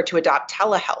consumer to adopt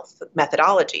telehealth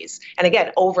methodologies. And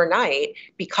again, overnight,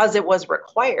 because it was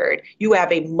required, you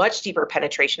have a much deeper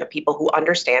penetration of people who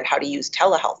understand how to use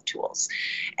telehealth tools.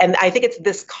 And I think it's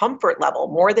this comfort level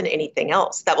more than anything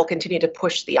else that will continue to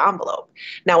push the envelope.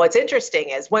 Now, what's interesting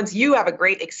is once you have a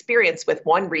great experience with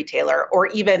one retailer or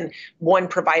even one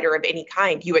provider of any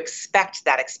kind, you expect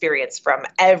that experience from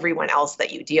everyone else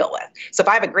that you deal with. So if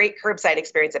I have a great curbside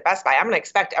experience at Best Buy, I'm going to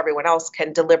expect everyone else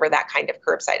can deliver that kind of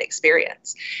curbside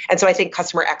experience. And so I think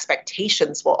customer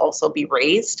expectations will also be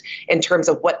raised in terms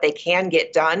of what they can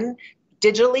get done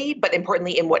digitally, but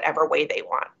importantly, in whatever way they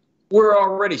want. We're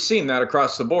already seeing that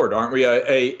across the board, aren't we?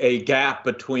 A gap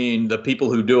between the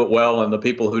people who do it well and the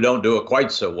people who don't do it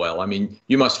quite so well. I mean,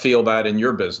 you must feel that in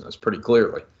your business pretty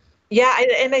clearly. Yeah,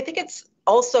 and I think it's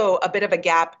also a bit of a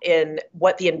gap in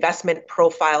what the investment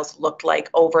profiles looked like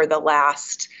over the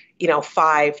last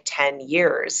 5-10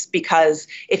 years, because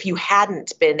if you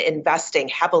hadn't been investing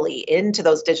heavily into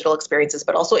those digital experiences,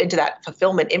 but also into that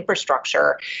fulfillment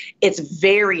infrastructure, it's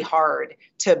very hard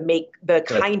to make the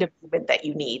kind of movement that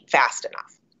you need fast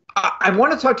enough. I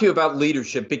want to talk to you about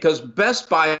leadership because Best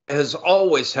Buy has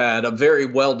always had a very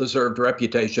well-deserved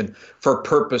reputation for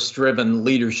purpose-driven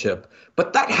leadership.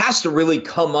 But that has to really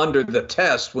come under the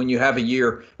test when you have a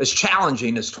year as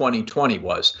challenging as 2020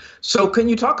 was. So can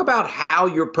you talk about how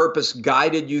your purpose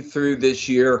guided you through this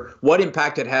year, what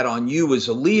impact it had on you as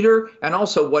a leader, and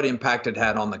also what impact it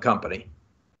had on the company?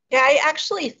 Yeah, I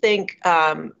actually think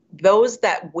those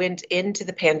that went into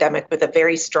the pandemic with a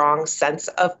very strong sense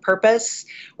of purpose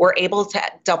were able to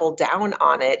double down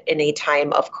on it in a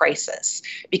time of crisis.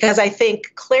 Because I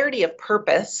think clarity of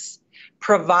purpose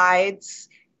provides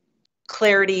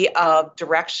clarity of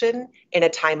direction in a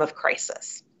time of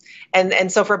crisis.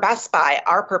 And so for Best Buy,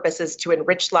 our purpose is to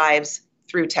enrich lives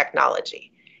through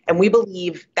technology. And we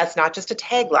believe that's not just a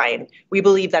tagline. We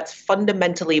believe that's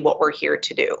fundamentally what we're here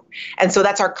to do. And so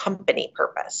that's our company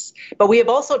purpose. But we have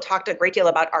also talked a great deal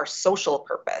about our social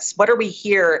purpose. What are we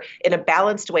here in a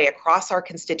balanced way across our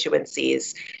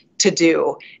constituencies to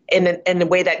do in a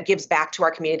way that gives back to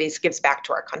our communities, gives back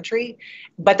to our country?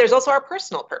 But there's also our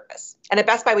personal purpose. And at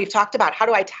Best Buy, we've talked about how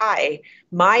do I tie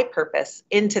my purpose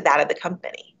into that of the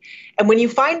company? And when you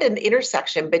find an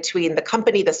intersection between the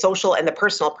company, the social, and the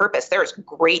personal purpose, there's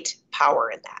great power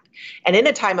in that. And in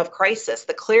a time of crisis,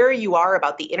 the clearer you are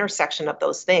about the intersection of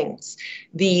those things,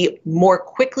 the more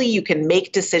quickly you can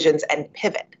make decisions and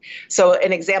pivot. So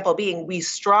an example being, we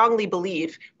strongly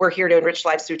believe we're here to enrich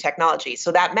lives through technology.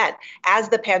 So that meant as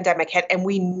the pandemic hit and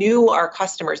we knew our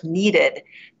customers needed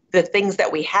the things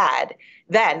that we had,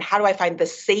 then how do I find the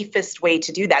safest way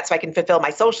to do that so I can fulfill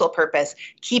my social purpose,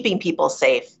 keeping people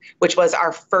safe, which was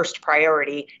our first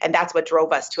priority. And that's what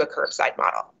drove us to a curbside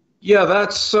model. Yeah,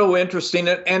 that's so interesting.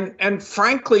 And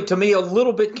frankly, to me, a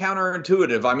little bit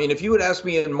counterintuitive. I mean, if you had asked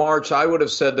me in March, I would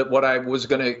have said that what I was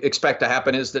going to expect to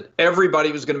happen is that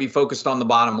everybody was going to be focused on the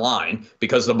bottom line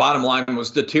because the bottom line was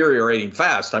deteriorating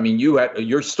fast. I mean,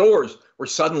 your stores were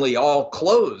suddenly all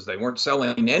closed. They weren't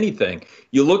selling anything.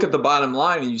 You look at the bottom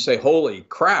line and you say, holy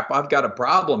crap, I've got a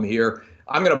problem here.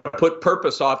 I'm going to put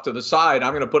purpose off to the side.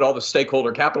 I'm going to put all the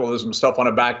stakeholder capitalism stuff on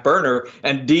a back burner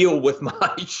and deal with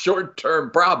my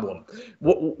short-term problem.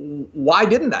 Why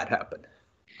didn't that happen?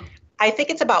 I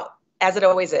think it's about, as it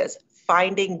always is,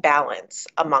 finding balance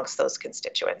amongst those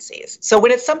constituencies. So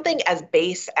when it's something as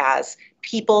base as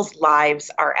people's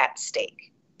lives are at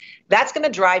stake, that's going to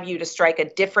drive you to strike a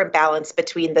different balance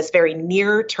between this very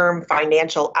near-term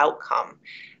financial outcome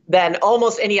than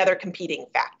almost any other competing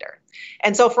factor.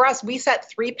 And so for us, we set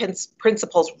three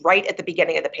principles right at the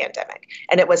beginning of the pandemic.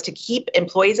 And it was to keep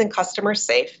employees and customers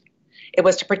safe. It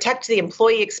was to protect the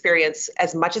employee experience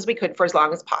as much as we could for as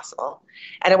long as possible.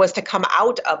 And it was to come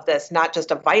out of this, not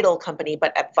just a vital company,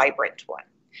 but a vibrant one.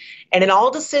 And in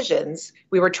all decisions,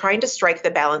 we were trying to strike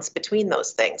the balance between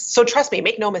those things. So trust me,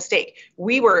 make no mistake,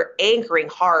 we were anchoring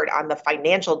hard on the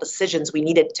financial decisions we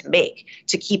needed to make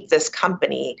to keep this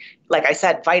company, like I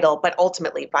said, vital, but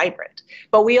ultimately vibrant.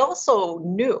 But we also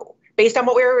knew, based on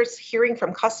what we were hearing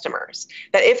from customers,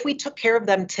 that if we took care of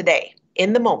them today,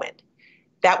 in the moment,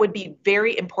 that would be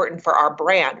very important for our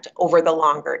brand over the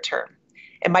longer term.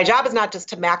 And my job is not just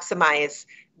to maximize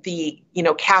the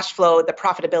cash flow, the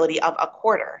profitability of a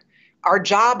quarter. Our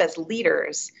job as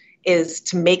leaders is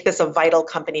to make this a vital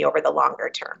company over the longer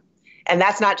term. And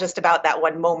that's not just about that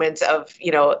one moment of,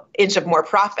 inch of more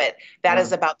profit. That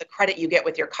is about the credit you get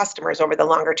with your customers over the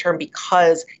longer term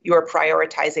because you are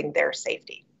prioritizing their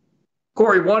safety.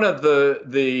 Corie, one of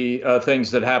the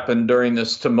things that happened during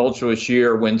this tumultuous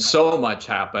year when so much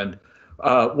happened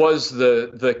was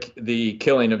the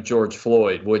killing of George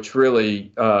Floyd, which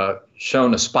really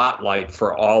shone a spotlight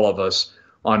for all of us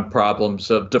on problems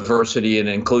of diversity and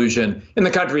inclusion in the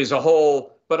country as a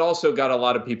whole, but also got a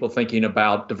lot of people thinking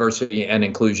about diversity and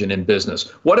inclusion in business.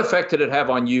 What effect did it have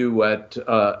on you at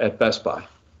Best Buy?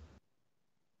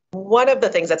 One of the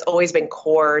things that's always been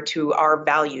core to our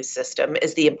value system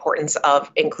is the importance of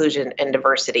inclusion and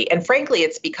diversity. And frankly,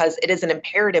 it's because it is an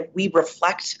imperative we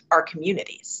reflect our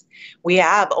communities. We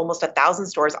have almost 1,000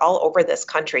 stores all over this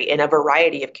country in a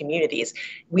variety of communities.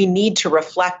 We need to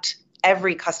reflect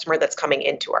every customer that's coming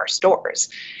into our stores.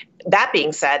 That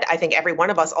being said, I think every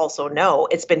one of us also know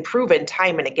it's been proven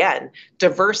time and again,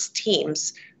 diverse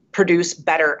teams produce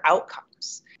better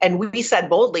outcomes. And we said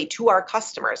boldly to our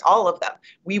customers, all of them,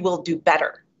 we will do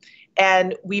better.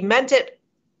 And we meant it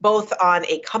both on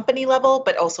a company level,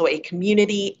 but also a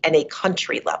community and a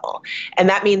country level. And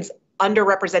that means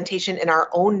underrepresentation in our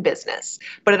own business,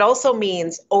 but it also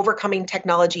means overcoming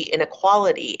technology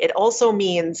inequality. It also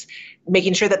means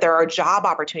making sure that there are job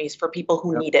opportunities for people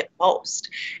who need it most.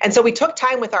 And so we took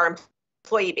time with our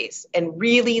employee base and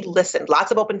really listened.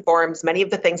 Lots of open forums, many of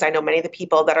the things I know many of the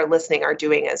people that are listening are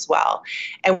doing as well.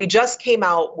 And we just came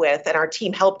out with, and our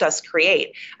team helped us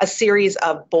create, a series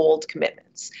of bold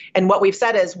commitments. And what we've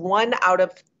said is 1 out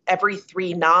of every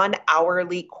 3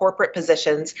 non-hourly corporate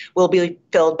positions will be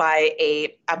filled by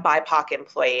a BIPOC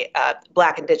employee, a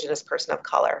Black, Indigenous person of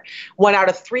color. 1 out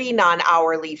of 3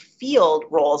 non-hourly field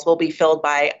roles will be filled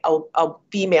by a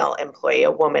female employee,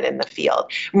 a woman in the field.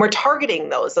 And we're targeting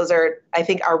those. Those are, I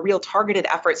think, our real targeted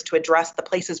efforts to address the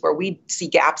places where we see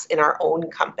gaps in our own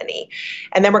company.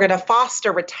 And then we're going to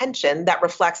foster retention that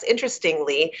reflects,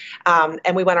 interestingly,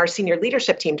 and we want our senior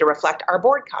leadership team to reflect our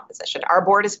board composition. Our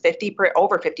board is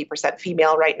over 50% 50%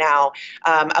 female right now,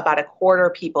 about a quarter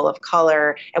people of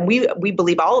color. And we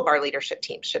believe all of our leadership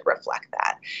teams should reflect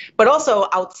that. But also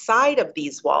outside of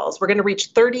these walls, we're going to reach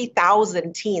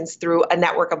 30,000 teens through a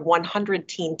network of 100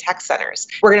 teen tech centers.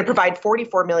 We're going to provide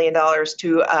 $44 million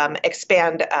to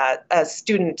expand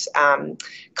student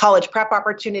college prep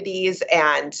opportunities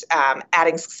and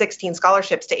adding 16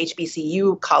 scholarships to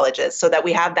HBCU colleges so that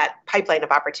we have that pipeline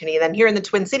of opportunity. And then here in the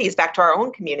Twin Cities, back to our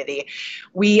own community,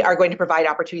 we are going to provide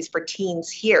opportunities for teens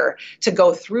here to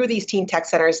go through these teen tech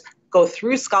centers, go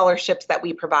through scholarships that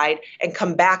we provide, and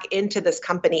come back into this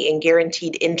company in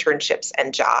guaranteed internships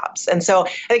and jobs. And so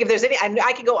I think if there's any,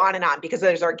 I could go on and on because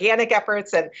there's organic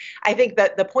efforts. And I think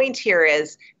that the point here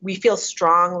is we feel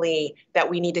strongly that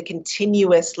we need to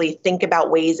continuously think about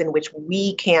ways in which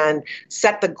we can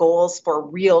set the goals for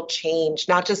real change,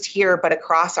 not just here, but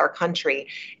across our country.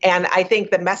 And I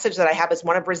think the message that I have is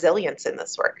one of resilience in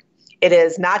this work. It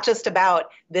is not just about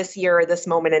this year or this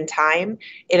moment in time.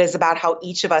 It is about how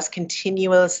each of us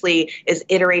continuously is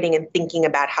iterating and thinking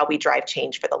about how we drive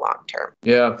change for the long term.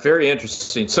 Yeah, very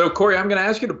interesting. So, Corie, I'm going to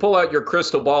ask you to pull out your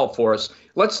crystal ball for us.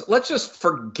 Let's just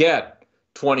forget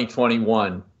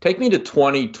 2021. Take me to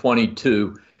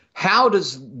 2022. How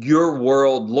does your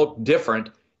world look different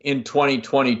in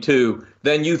 2022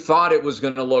 than you thought it was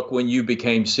going to look when you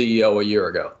became CEO a year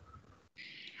ago?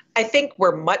 I think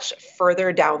we're much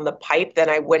further down the pipe than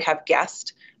I would have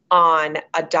guessed on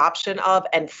adoption of,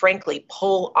 and frankly,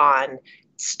 pull on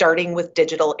starting with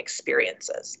digital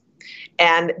experiences.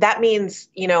 And that means,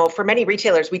 for many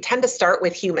retailers, we tend to start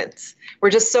with humans. We're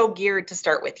just so geared to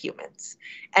start with humans.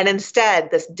 And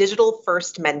instead, this digital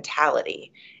first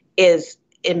mentality is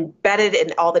embedded in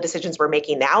all the decisions we're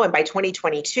making now. And by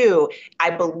 2022,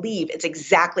 I believe it's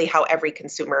exactly how every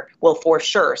consumer will for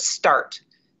sure start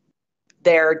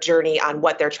their journey on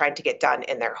what they're trying to get done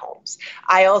in their homes.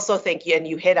 I also think, and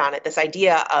you hit on it, this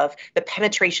idea of the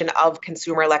penetration of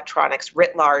consumer electronics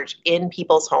writ large in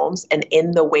people's homes and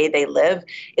in the way they live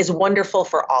is wonderful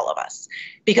for all of us.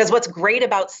 Because what's great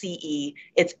about CE,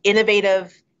 it's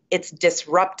innovative, it's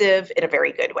disruptive in a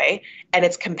very good way, and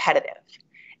it's competitive.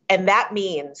 And that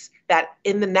means that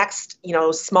in the next,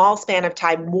 small span of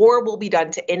time, more will be done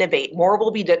to innovate, more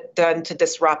will be done to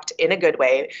disrupt in a good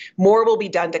way, more will be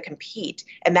done to compete.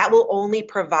 And that will only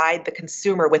provide the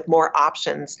consumer with more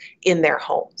options in their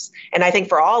homes. And I think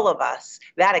for all of us,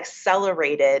 that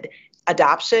accelerated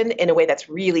adoption in a way that's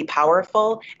really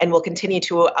powerful and will continue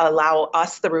to allow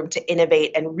us the room to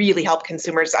innovate and really help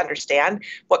consumers understand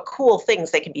what cool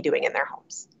things they can be doing in their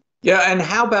homes. Yeah, and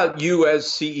how about you as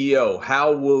CEO?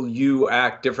 How will you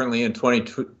act differently in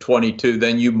 2022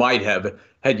 than you might have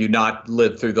had you not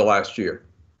lived through the last year?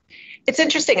 It's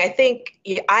interesting. I think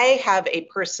I have a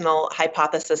personal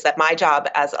hypothesis that my job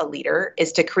as a leader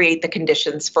is to create the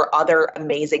conditions for other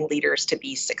amazing leaders to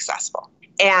be successful.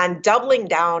 And doubling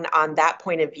down on that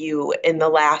point of view in the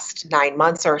last 9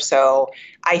 months or so,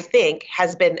 I think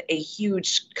has been a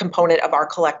huge component of our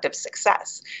collective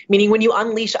success. Meaning when you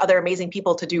unleash other amazing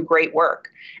people to do great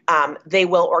work, they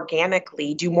will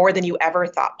organically do more than you ever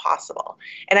thought possible.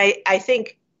 And I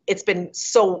think it's been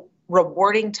so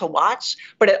rewarding to watch,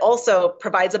 but it also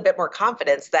provides a bit more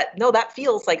confidence that, no, that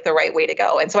feels like the right way to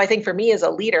go. And so I think for me as a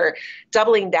leader,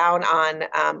 doubling down on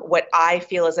what I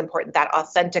feel is important, that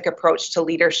authentic approach to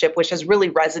leadership, which has really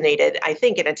resonated, I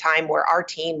think, in a time where our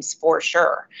teams for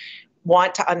sure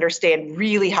want to understand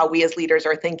really how we as leaders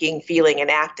are thinking, feeling, and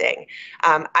acting.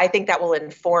 I think that will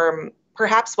inform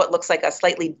perhaps what looks like a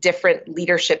slightly different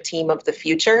leadership team of the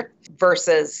future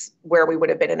versus where we would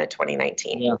have been in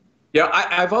 2019. Yeah. Yeah,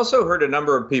 I've also heard a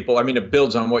number of people, it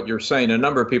builds on what you're saying. A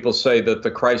number of people say that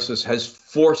the crisis has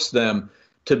forced them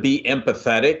to be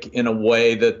empathetic in a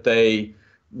way that they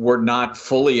were not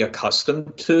fully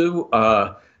accustomed to.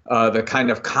 The kind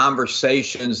of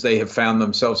conversations they have found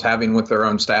themselves having with their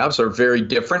own staffs are very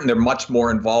different. And they're much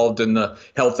more involved in the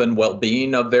health and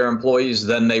well-being of their employees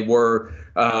than they were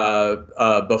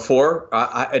before.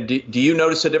 Do you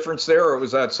notice a difference there, or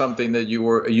was that something that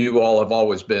you all have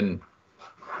always been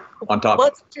on top? Well,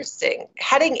 it's interesting.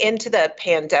 Heading into the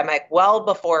pandemic, well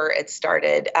before it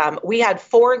started, we had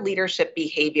 4 leadership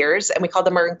behaviors, and we call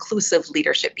them our inclusive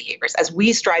leadership behaviors, as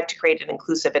we strive to create an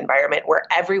inclusive environment where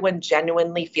everyone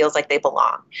genuinely feels like they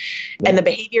belong. And the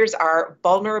behaviors are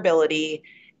vulnerability,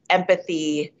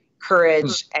 empathy,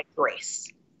 courage, and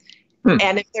grace.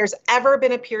 And if there's ever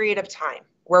been a period of time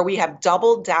where we have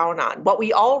doubled down on what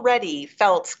we already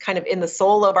felt kind of in the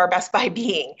soul of our Best Buy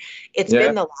being, it's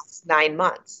been the last 9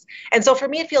 months. And so for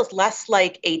me, it feels less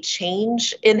like a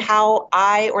change in how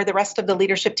I or the rest of the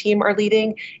leadership team are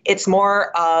leading. It's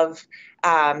more of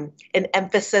an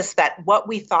emphasis that what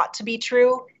we thought to be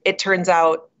true it turns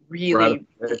out really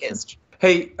is.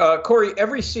 Hey, Corie,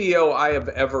 every CEO I have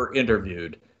ever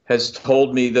interviewed has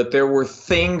told me that there were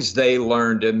things they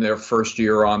learned in their first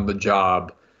year on the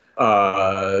job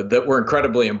that were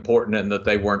incredibly important and that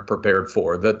they weren't prepared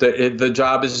for. That the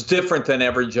job is different than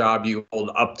every job you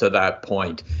hold up to that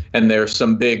point, and there's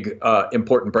some big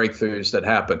important breakthroughs that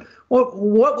happen.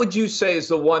 What would you say is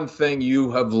the one thing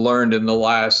you have learned in the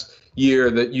last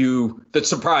year that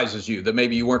surprises you, that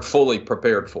maybe you weren't fully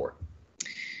prepared for?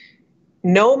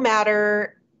 No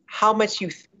matter how much you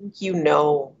think you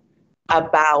know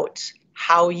about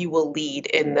how you will lead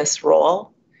in this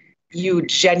role, you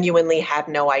genuinely have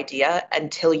no idea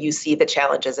until you see the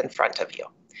challenges in front of you.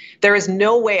 There is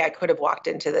no way I could have walked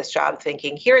into this job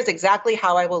thinking, here's exactly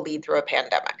how I will lead through a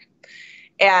pandemic.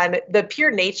 And the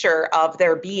pure nature of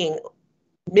there being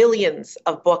millions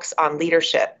of books on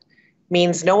leadership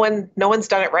means no one's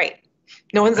done it right.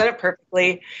 No one's done it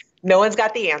perfectly. No one's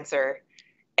got the answer.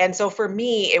 And so for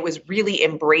me, it was really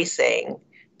embracing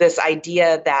this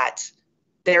idea that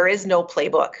there is no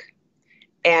playbook.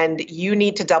 And you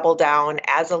need to double down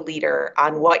as a leader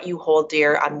on what you hold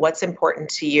dear, on what's important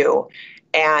to you.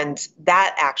 And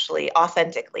that actually,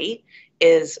 authentically,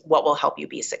 is what will help you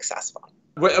be successful.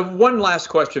 One last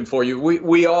question for you.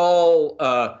 We all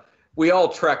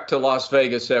trek to Las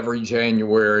Vegas every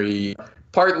January,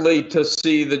 partly to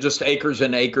see the just acres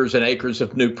and acres and acres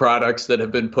of new products that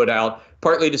have been put out,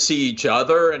 partly to see each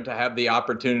other and to have the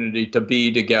opportunity to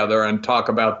be together and talk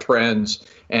about trends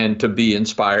and to be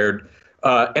inspired.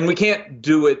 And we can't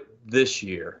do it this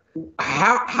year.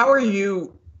 What are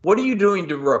you doing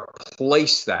to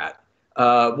replace that?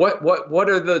 What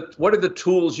are the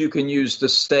tools you can use to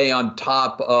stay on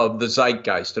top of the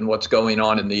zeitgeist and what's going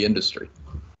on in the industry?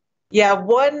 Yeah,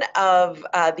 one of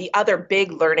the other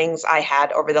big learnings I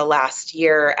had over the last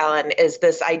year, Ellen, is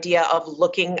this idea of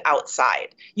looking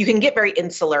outside. You can get very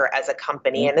insular as a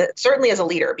company, and certainly as a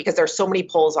leader, because there's so many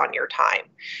pulls on your time.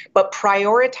 But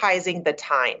prioritizing the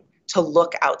time to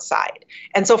look outside.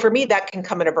 And so for me, that can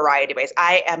come in a variety of ways.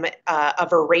 I am a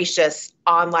voracious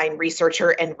online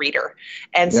researcher and reader.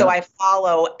 And so I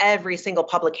follow every single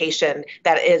publication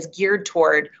that is geared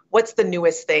toward what's the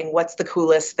newest thing, what's the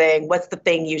coolest thing, what's the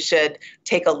thing you should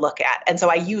take a look at. And so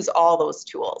I use all those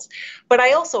tools. But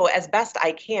I also, as best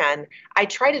I can, I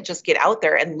try to just get out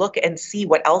there and look and see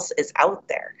what else is out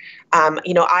there.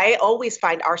 I always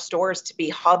find our stores to be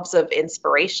hubs of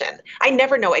inspiration. I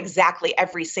never know exactly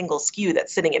every single SKU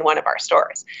that's sitting in one of our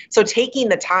stores. So taking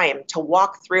the time to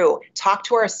walk through, talk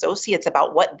to our associates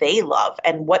about what they love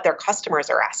and what their customers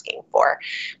are asking for,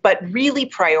 but really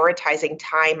prioritizing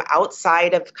time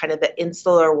outside of kind of the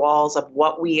insular walls of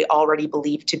what we already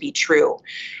believe to be true,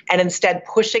 and instead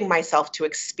pushing myself to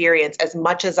experience as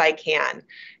much as I can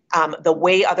the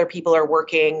way other people are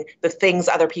working, the things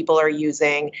other people are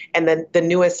using, and then the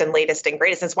newest and latest and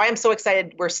greatest. That's why I'm so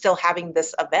excited we're still having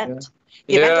this event.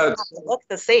 The event doesn't have to look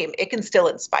the same. It can still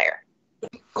inspire.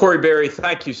 Corie Barry,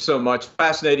 thank you so much.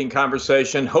 Fascinating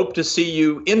conversation. Hope to see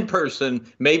you in person,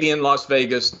 maybe in Las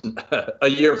Vegas a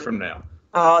year from now.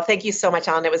 Oh, thank you so much,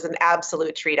 Alan. It was an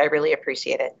absolute treat. I really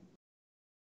appreciate it.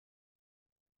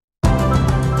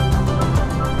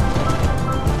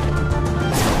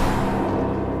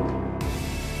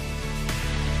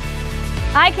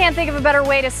 I can't think of a better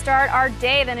way to start our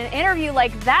day than an interview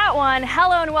like that one.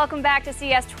 Hello and welcome back to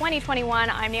CES 2021.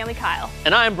 I'm Naomi Kyle.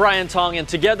 And I'm Brian Tong, and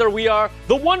together we are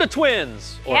the Wanda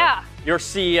Twins. Or your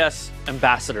CES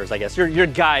ambassadors, I guess. Your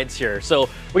guides here. So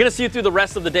we're going to see you through the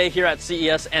rest of the day here at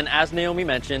CES. And as Naomi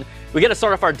mentioned, we get to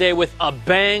start off our day with a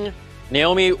bang.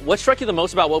 Naomi, what struck you the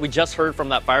most about what we just heard from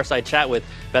that fireside chat with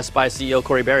Best Buy CEO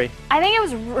Corie Barry? I think it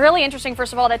was really interesting,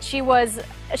 first of all, that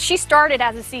she started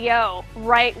as a CEO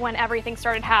right when everything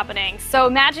started happening. So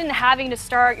imagine having to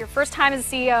start your first time as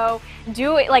a CEO,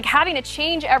 having to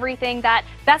change everything that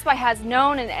Best Buy has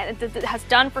known and has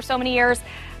done for so many years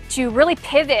to really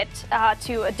pivot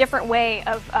to a different way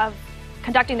of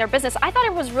conducting their business. I thought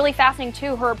it was really fascinating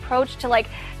too, her approach to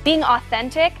being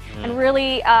authentic and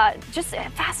really just a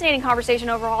fascinating conversation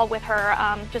overall with her.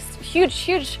 Just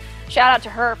huge shout out to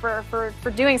her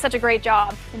for doing such a great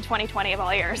job in 2020 of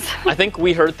all years. I think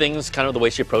we heard things kind of the way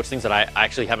she approached things that I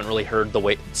actually haven't really heard the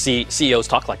way CEOs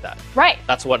talk like that. Right.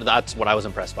 That's what I was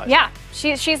impressed by. Yeah,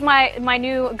 she's my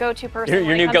new go-to person.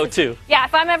 Your new go-to. Yeah,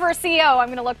 if I'm ever a CEO, I'm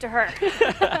going to look to her.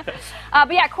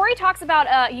 But yeah, Corie talks about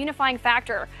a unifying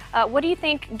factor. What do you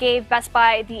think gave Best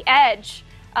Buy the edge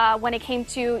when it came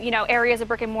to areas of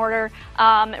brick and mortar,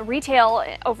 retail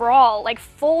overall,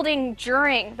 folding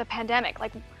during the pandemic?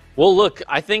 Well, look,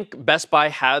 I think Best Buy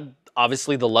had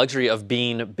obviously the luxury of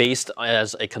being based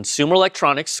as a consumer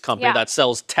electronics company that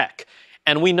sells tech.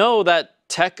 And we know that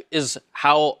tech is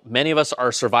how many of us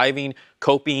are surviving,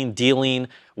 coping, dealing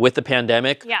with the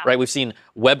pandemic, right? We've seen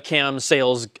webcam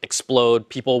sales explode,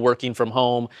 people working from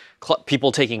home,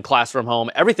 people taking class from home,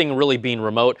 everything really being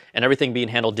remote and everything being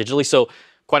handled digitally. So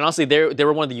quite honestly, they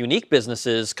were one of the unique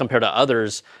businesses compared to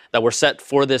others that were set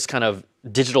for this kind of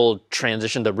digital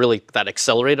transition that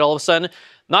accelerated all of a sudden.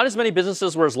 Not as many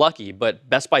businesses were as lucky, but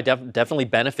Best Buy definitely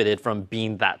benefited from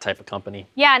being that type of company.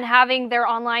 Yeah, and having their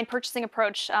online purchasing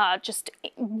approach just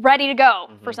ready to go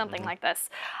for something like this.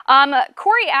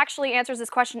 Corie actually answers this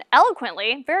question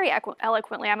eloquently, very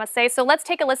eloquently, I must say. So let's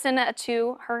take a listen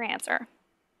to her answer.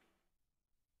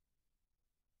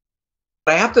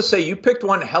 I have to say, you picked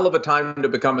one hell of a time to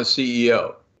become a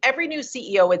CEO. Every new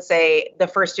CEO would say the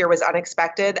first year was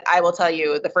unexpected. I will tell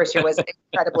you, the first year was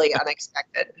incredibly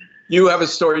unexpected. You have a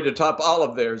story to top all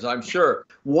of theirs, I'm sure.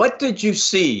 What did you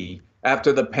see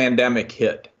after the pandemic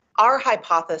hit? Our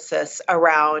hypothesis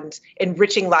around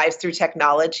enriching lives through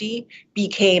technology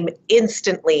became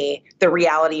instantly the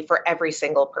reality for every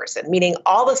single person, meaning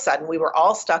all of a sudden we were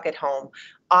all stuck at home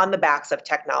on the backs of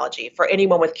technology. For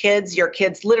anyone with kids, your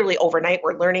kids literally overnight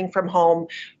were learning from home.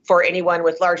 For anyone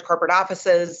with large corporate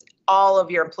offices, all of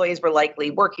your employees were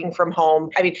likely working from home.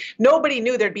 I mean, nobody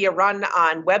knew there'd be a run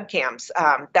on webcams.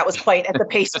 That was quite at the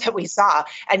pace that we saw.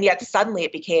 And yet suddenly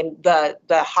it became the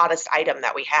hottest item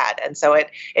that we had. And so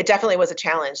it definitely was a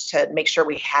challenge to make sure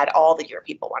we had all that your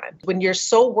people wanted. When you're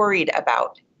so worried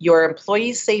about your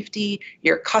employees' safety,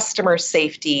 your customer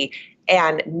safety,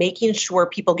 and making sure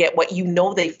people get what you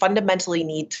know they fundamentally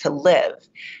need to live,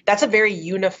 that's a very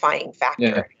unifying factor.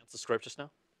 Yeah. That's the script just now.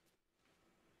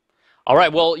 All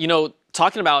right, well,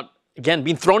 talking about, again,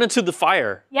 being thrown into the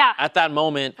fire at that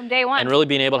moment from day one, and really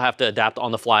being able to have to adapt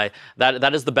on the fly,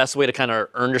 that is the best way to kind of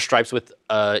earn your stripes with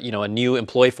a new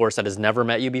employee force that has never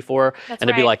met you before. That's and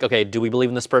to be like, okay, do we believe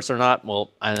in this person or not?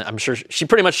 Well, I'm sure she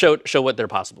pretty much showed what they're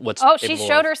possible. She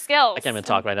showed her skills. I can't even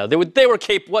talk right now. They were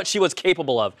what she was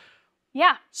capable of.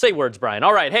 Yeah. Say words, Brian.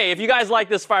 All right. Hey, if you guys like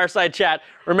this fireside chat,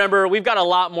 remember, we've got a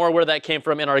lot more where that came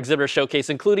from in our exhibitor showcase,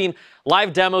 including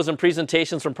live demos and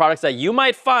presentations from products that you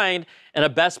might find in a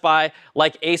Best Buy,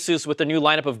 like Asus with the new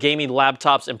lineup of gaming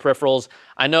laptops and peripherals.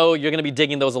 I know you're going to be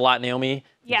digging those a lot, Naomi.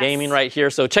 Yes. Gaming right here.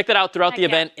 So check that out throughout the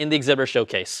event in the exhibitor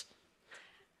showcase.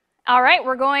 All right,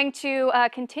 we're going to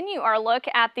continue our look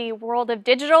at the world of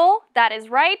digital. That is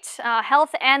right,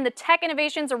 health and the tech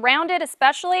innovations around it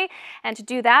especially. And to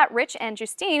do that, Rich and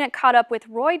Justine caught up with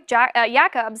Roy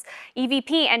Jacobs,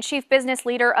 EVP and Chief Business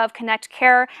Leader of Connect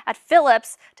Care at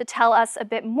Philips, to tell us a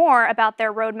bit more about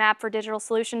their roadmap for digital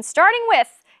solutions, starting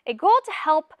with a goal to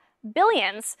help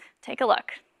billions. Take a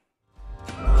look.